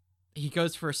it, he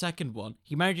goes for a second one.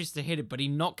 He manages to hit it, but he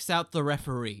knocks out the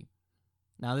referee.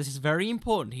 Now, this is very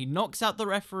important. He knocks out the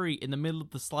referee in the middle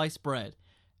of the sliced bread,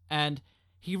 and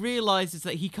he realizes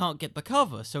that he can't get the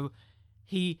cover, so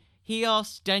he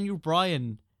asks Daniel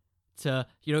Bryan to,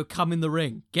 come in the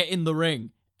ring, get in the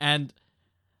ring, and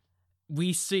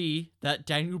we see that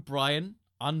Daniel Bryan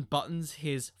unbuttons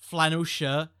his flannel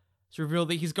shirt to reveal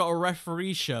that he's got a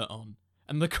referee shirt on,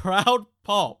 and the crowd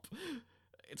pop.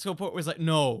 To a point where it's like,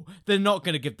 no, they're not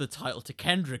going to give the title to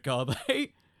Kendrick, are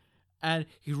they? And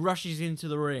he rushes into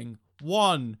the ring.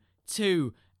 1,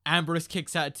 2, Ambrose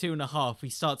kicks out at 2.5. He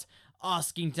starts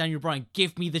asking Daniel Bryan,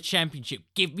 give me the championship.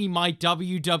 Give me my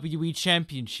WWE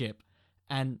championship.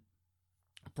 And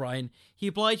Bryan, he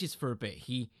obliges for a bit.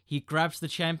 He grabs the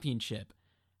championship.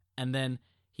 And then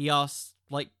he asks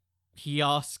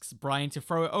Bryan to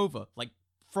throw it over.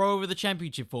 Throw over the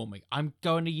championship for me. I'm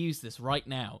going to use this right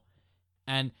now.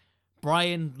 And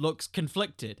Bryan looks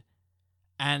conflicted.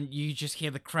 And you just hear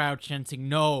the crowd chanting,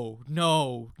 no,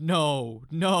 no, no,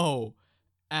 no.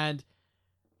 And,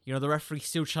 the referee's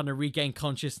still trying to regain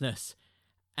consciousness.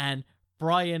 And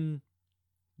Bryan,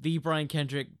 the Bryan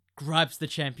Kendrick, grabs the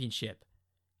championship.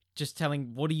 Just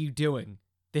telling, what are you doing?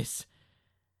 This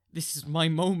is my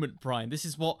moment, Bryan. This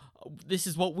is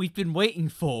what we've been waiting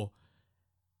for.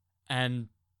 And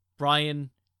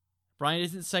Bryan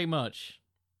doesn't say much.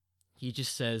 He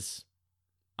just says,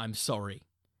 I'm sorry.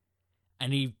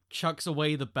 And he chucks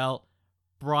away the belt.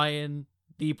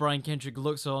 The Bryan Kendrick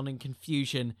looks on in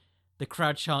confusion. The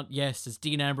crowd chant yes as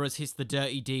Dean Ambrose hits the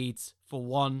dirty deeds for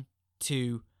 1,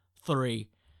 2, 3.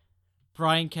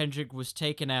 Bryan Kendrick was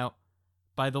taken out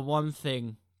by the one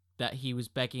thing that he was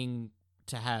begging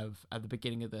to have at the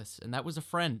beginning of this, and that was a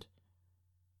friend.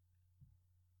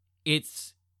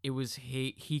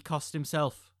 He cost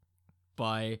himself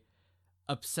by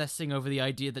obsessing over the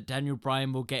idea that Daniel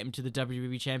Bryan will get him to the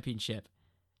WWE Championship.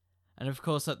 And of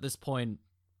course, at this point,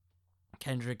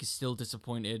 Kendrick is still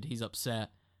disappointed. He's upset.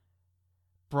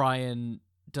 Bryan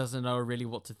doesn't know really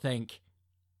what to think.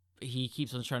 he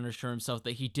keeps on trying to assure himself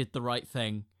that he did the right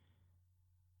thing.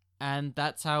 And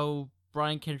that's how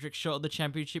Brian Kendrick's shot at the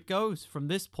championship goes. From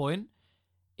this point,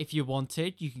 if you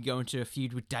wanted, you can go into a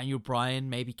feud with Daniel Bryan.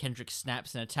 Maybe Kendrick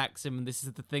snaps and attacks him, and this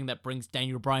is the thing that brings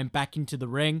Daniel Bryan back into the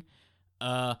ring.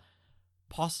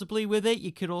 Possibly with it,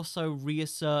 you could also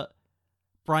reassert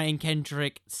Brian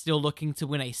Kendrick still looking to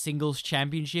win a singles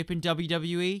championship in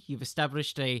WWE. You've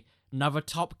established another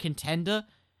top contender,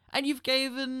 and you've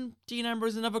given Dean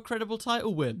Ambrose another credible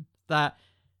title win that,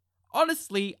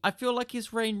 honestly, I feel like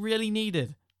his reign really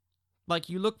needed. Like,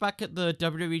 you look back at the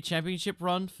WWE Championship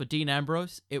run for Dean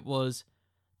Ambrose, it was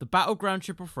the Battleground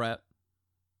Triple Threat,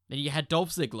 then you had Dolph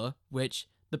Ziggler, which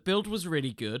the build was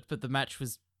really good, but the match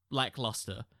was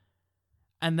lackluster.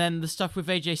 And then the stuff with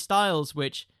AJ Styles,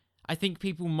 which I think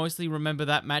people mostly remember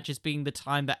that match as being the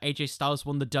time that AJ Styles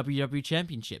won the WWE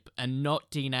Championship, and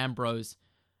not Dean Ambrose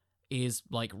is,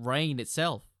 like, reign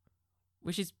itself.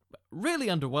 Which is really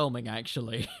underwhelming,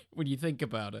 actually, when you think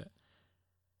about it.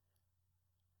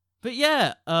 But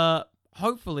yeah,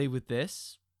 hopefully with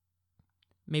this,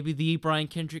 maybe the Brian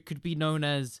Kendrick could be known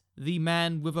as the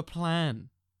man with a plan.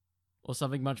 Or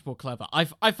something much more clever.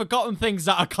 I've forgotten things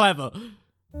that are clever.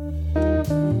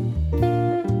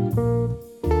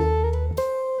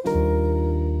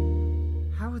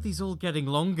 How are these all getting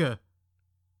longer?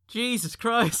 Jesus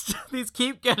Christ, these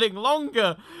keep getting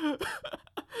longer.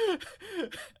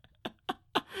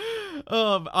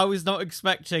 I was not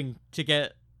expecting to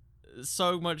get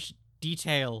so much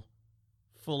detail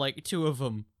for like 2 of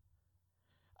them.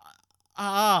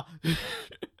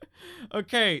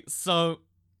 Okay, so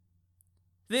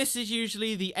this is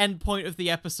usually the end point of the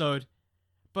episode,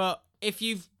 but if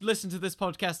you've listened to this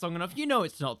podcast long enough, you know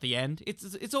it's not the end.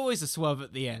 It's always a swerve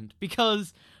at the end,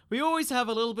 because we always have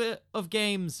a little bit of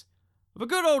games, of a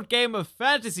good old game of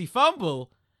Fantasy Fumble.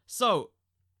 So,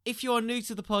 if you are new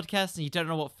to the podcast and you don't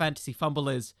know what Fantasy Fumble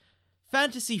is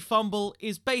basically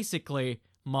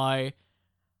the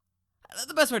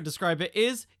best way to describe it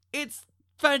is, it's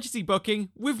fantasy booking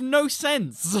with no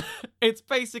sense. It's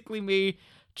basically me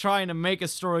trying to make a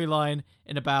storyline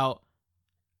in about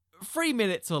 3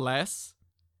 minutes or less,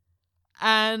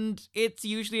 and it's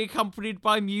usually accompanied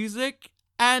by music,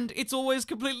 and it's always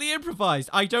completely improvised.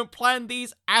 I don't plan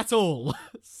these at all.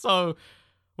 So,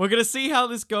 we're gonna see how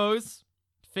this goes.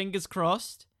 Fingers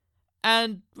crossed.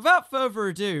 And without further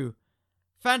ado,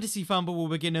 Fantasy Fumble will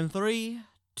begin in 3,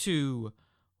 2,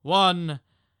 1.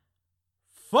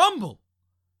 Fumble!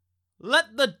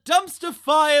 Let the dumpster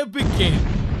fire begin!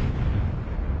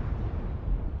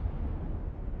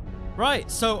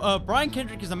 Right, so Brian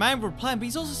Kendrick is a man with a plan, but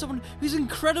he's also someone who's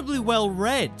incredibly well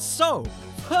read. So,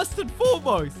 first and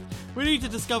foremost, we need to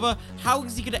discover how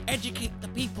is he going to educate the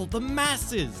people, the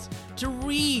masses, to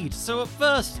read. So at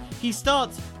first, he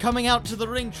starts coming out to the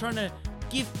ring trying to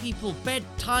give people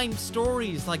bedtime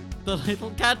stories like The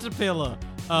Little Caterpillar,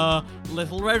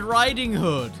 Little Red Riding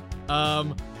Hood,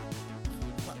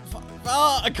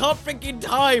 I can't think in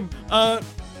time,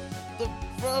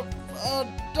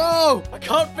 no! I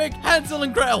can't think! Hansel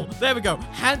and Gretel! There we go,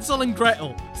 Hansel and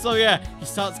Gretel! So yeah, he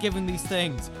starts giving these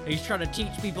things. He's trying to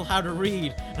teach people how to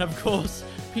read. And of course,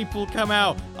 people come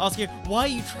out asking, why are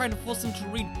you trying to force them to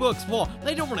read books? What?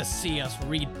 They don't want to see us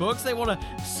read books, they want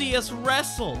to see us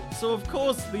wrestle. So of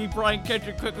course, the Brian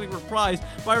Kendrick quickly replies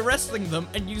by wrestling them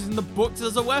and using the books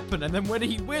as a weapon. And then when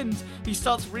he wins, he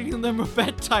starts reading them a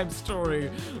bedtime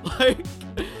story. Like,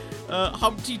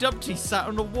 Humpty Dumpty sat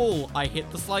on a wall. I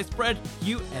hit the sliced bread.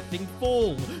 You effing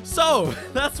fall. So,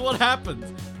 that's what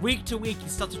happens. Week to week, he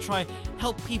starts to try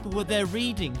help people with their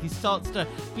reading. He starts to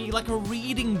be like a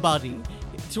reading buddy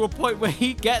to a point where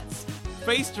he gets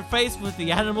face to face with the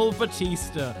Animal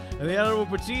Batista. And the Animal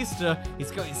Batista,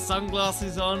 he's got his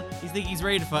sunglasses on. He's thinking he's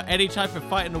ready for any type of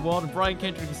fight in the world. And Brian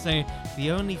Kendrick is saying,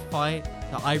 the only fight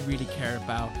that I really care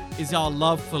about is our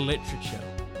love for literature.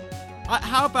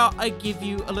 How about I give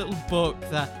you a little book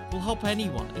that will help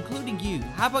anyone, including you?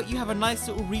 How about you have a nice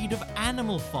little read of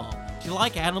Animal Farm? Do you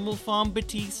like Animal Farm,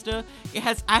 Batista? It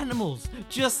has animals,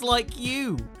 just like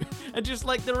you, and just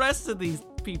like the rest of these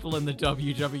people in the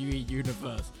WWE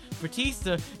universe.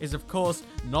 Batista is, of course,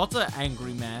 not an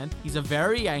angry man. He's a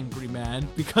very angry man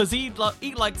because he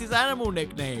likes his animal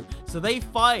nickname. So they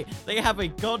fight. They have a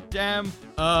goddamn,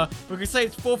 we can say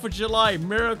it's 4th of July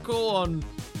miracle on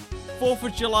 4th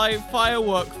of July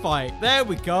firework fight. There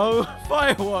we go.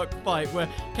 Firework fight where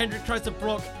Kendrick tries to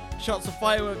block shots of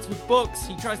fireworks with books.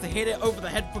 He tries to hit it over the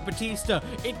head for Batista.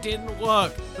 It didn't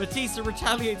work. Batista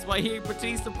retaliates by hitting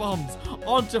Batista bombs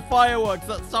onto fireworks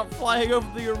that start flying over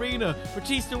the arena.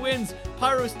 Batista wins.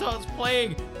 Pyro starts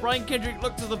playing. Brian Kendrick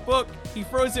looks at the book. He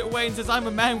throws it away and says, I'm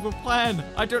a man with a plan.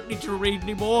 I don't need to read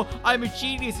anymore. I'm a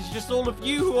genius. It's just all of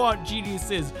you who aren't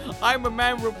geniuses. I'm a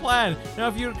man with a plan. Now,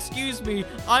 if you'll excuse me,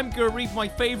 I'm going to read my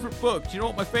favorite book. Do you know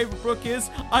what my favorite book is?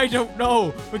 I don't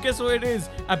know. But guess what it is?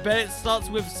 I bet it starts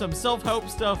with some self-help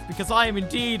stuff because I am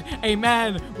indeed a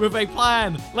man with a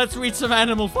plan. Let's read some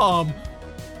Animal Farm.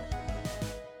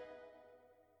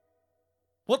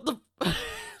 What the...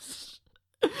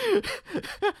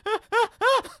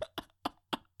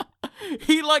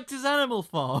 He liked his Animal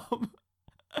Farm.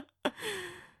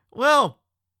 Well,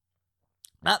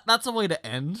 that's a way to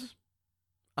end.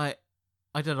 I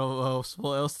don't know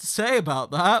what else to say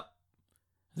about that.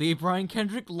 The Brian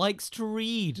Kendrick likes to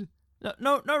read.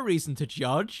 No reason to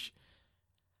judge.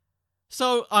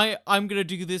 So I'm gonna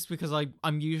do this because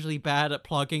I'm usually bad at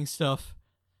plugging stuff,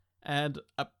 and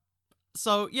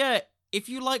so yeah. If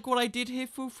you like what I did here,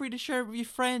 feel free to share it with your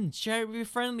friends. Share it with your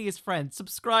friendliest friends.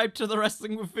 Subscribe to the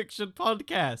Wrestling with Fiction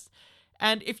podcast.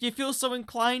 And if you feel so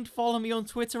inclined, follow me on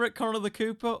Twitter at Connor the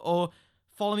Cooper or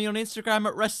follow me on Instagram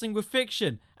at Wrestling with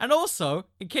Fiction. And also,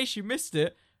 in case you missed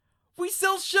it, we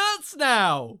sell shirts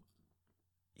now!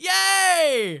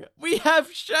 Yay! We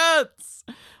have shirts!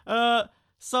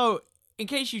 So, in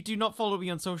case you do not follow me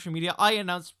on social media, I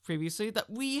announced previously that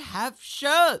we have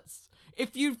shirts!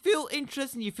 If you feel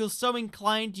interested and you feel so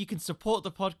inclined, you can support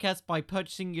the podcast by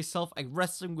purchasing yourself a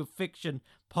Wrestling with Fiction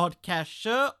podcast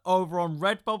shirt over on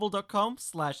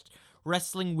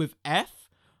redbubble.com/wrestlingwithf.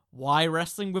 Why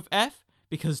Wrestling with F?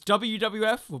 Because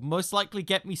WWF would most likely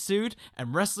get me sued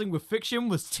and Wrestling with Fiction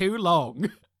was too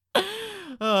long.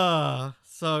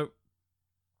 So,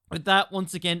 with that,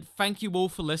 once again, thank you all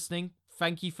for listening.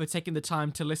 Thank you for taking the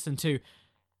time to listen to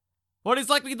what is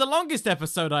likely the longest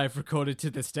episode I have recorded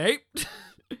to this date.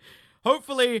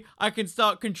 Hopefully, I can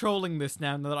start controlling this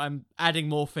now that I'm adding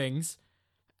more things.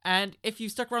 And if you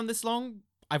stuck around this long,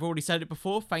 I've already said it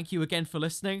before, thank you again for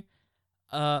listening.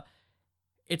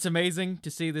 It's amazing to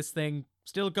see this thing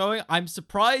still going. I'm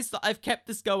surprised that I've kept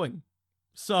this going.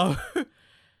 So,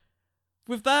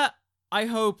 with that, I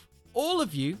hope all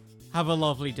of you have a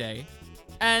lovely day.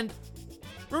 And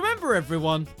remember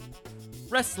everyone,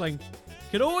 wrestling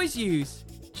could always use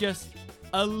just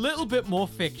a little bit more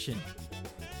fiction.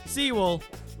 See you all.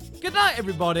 Good night,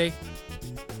 everybody.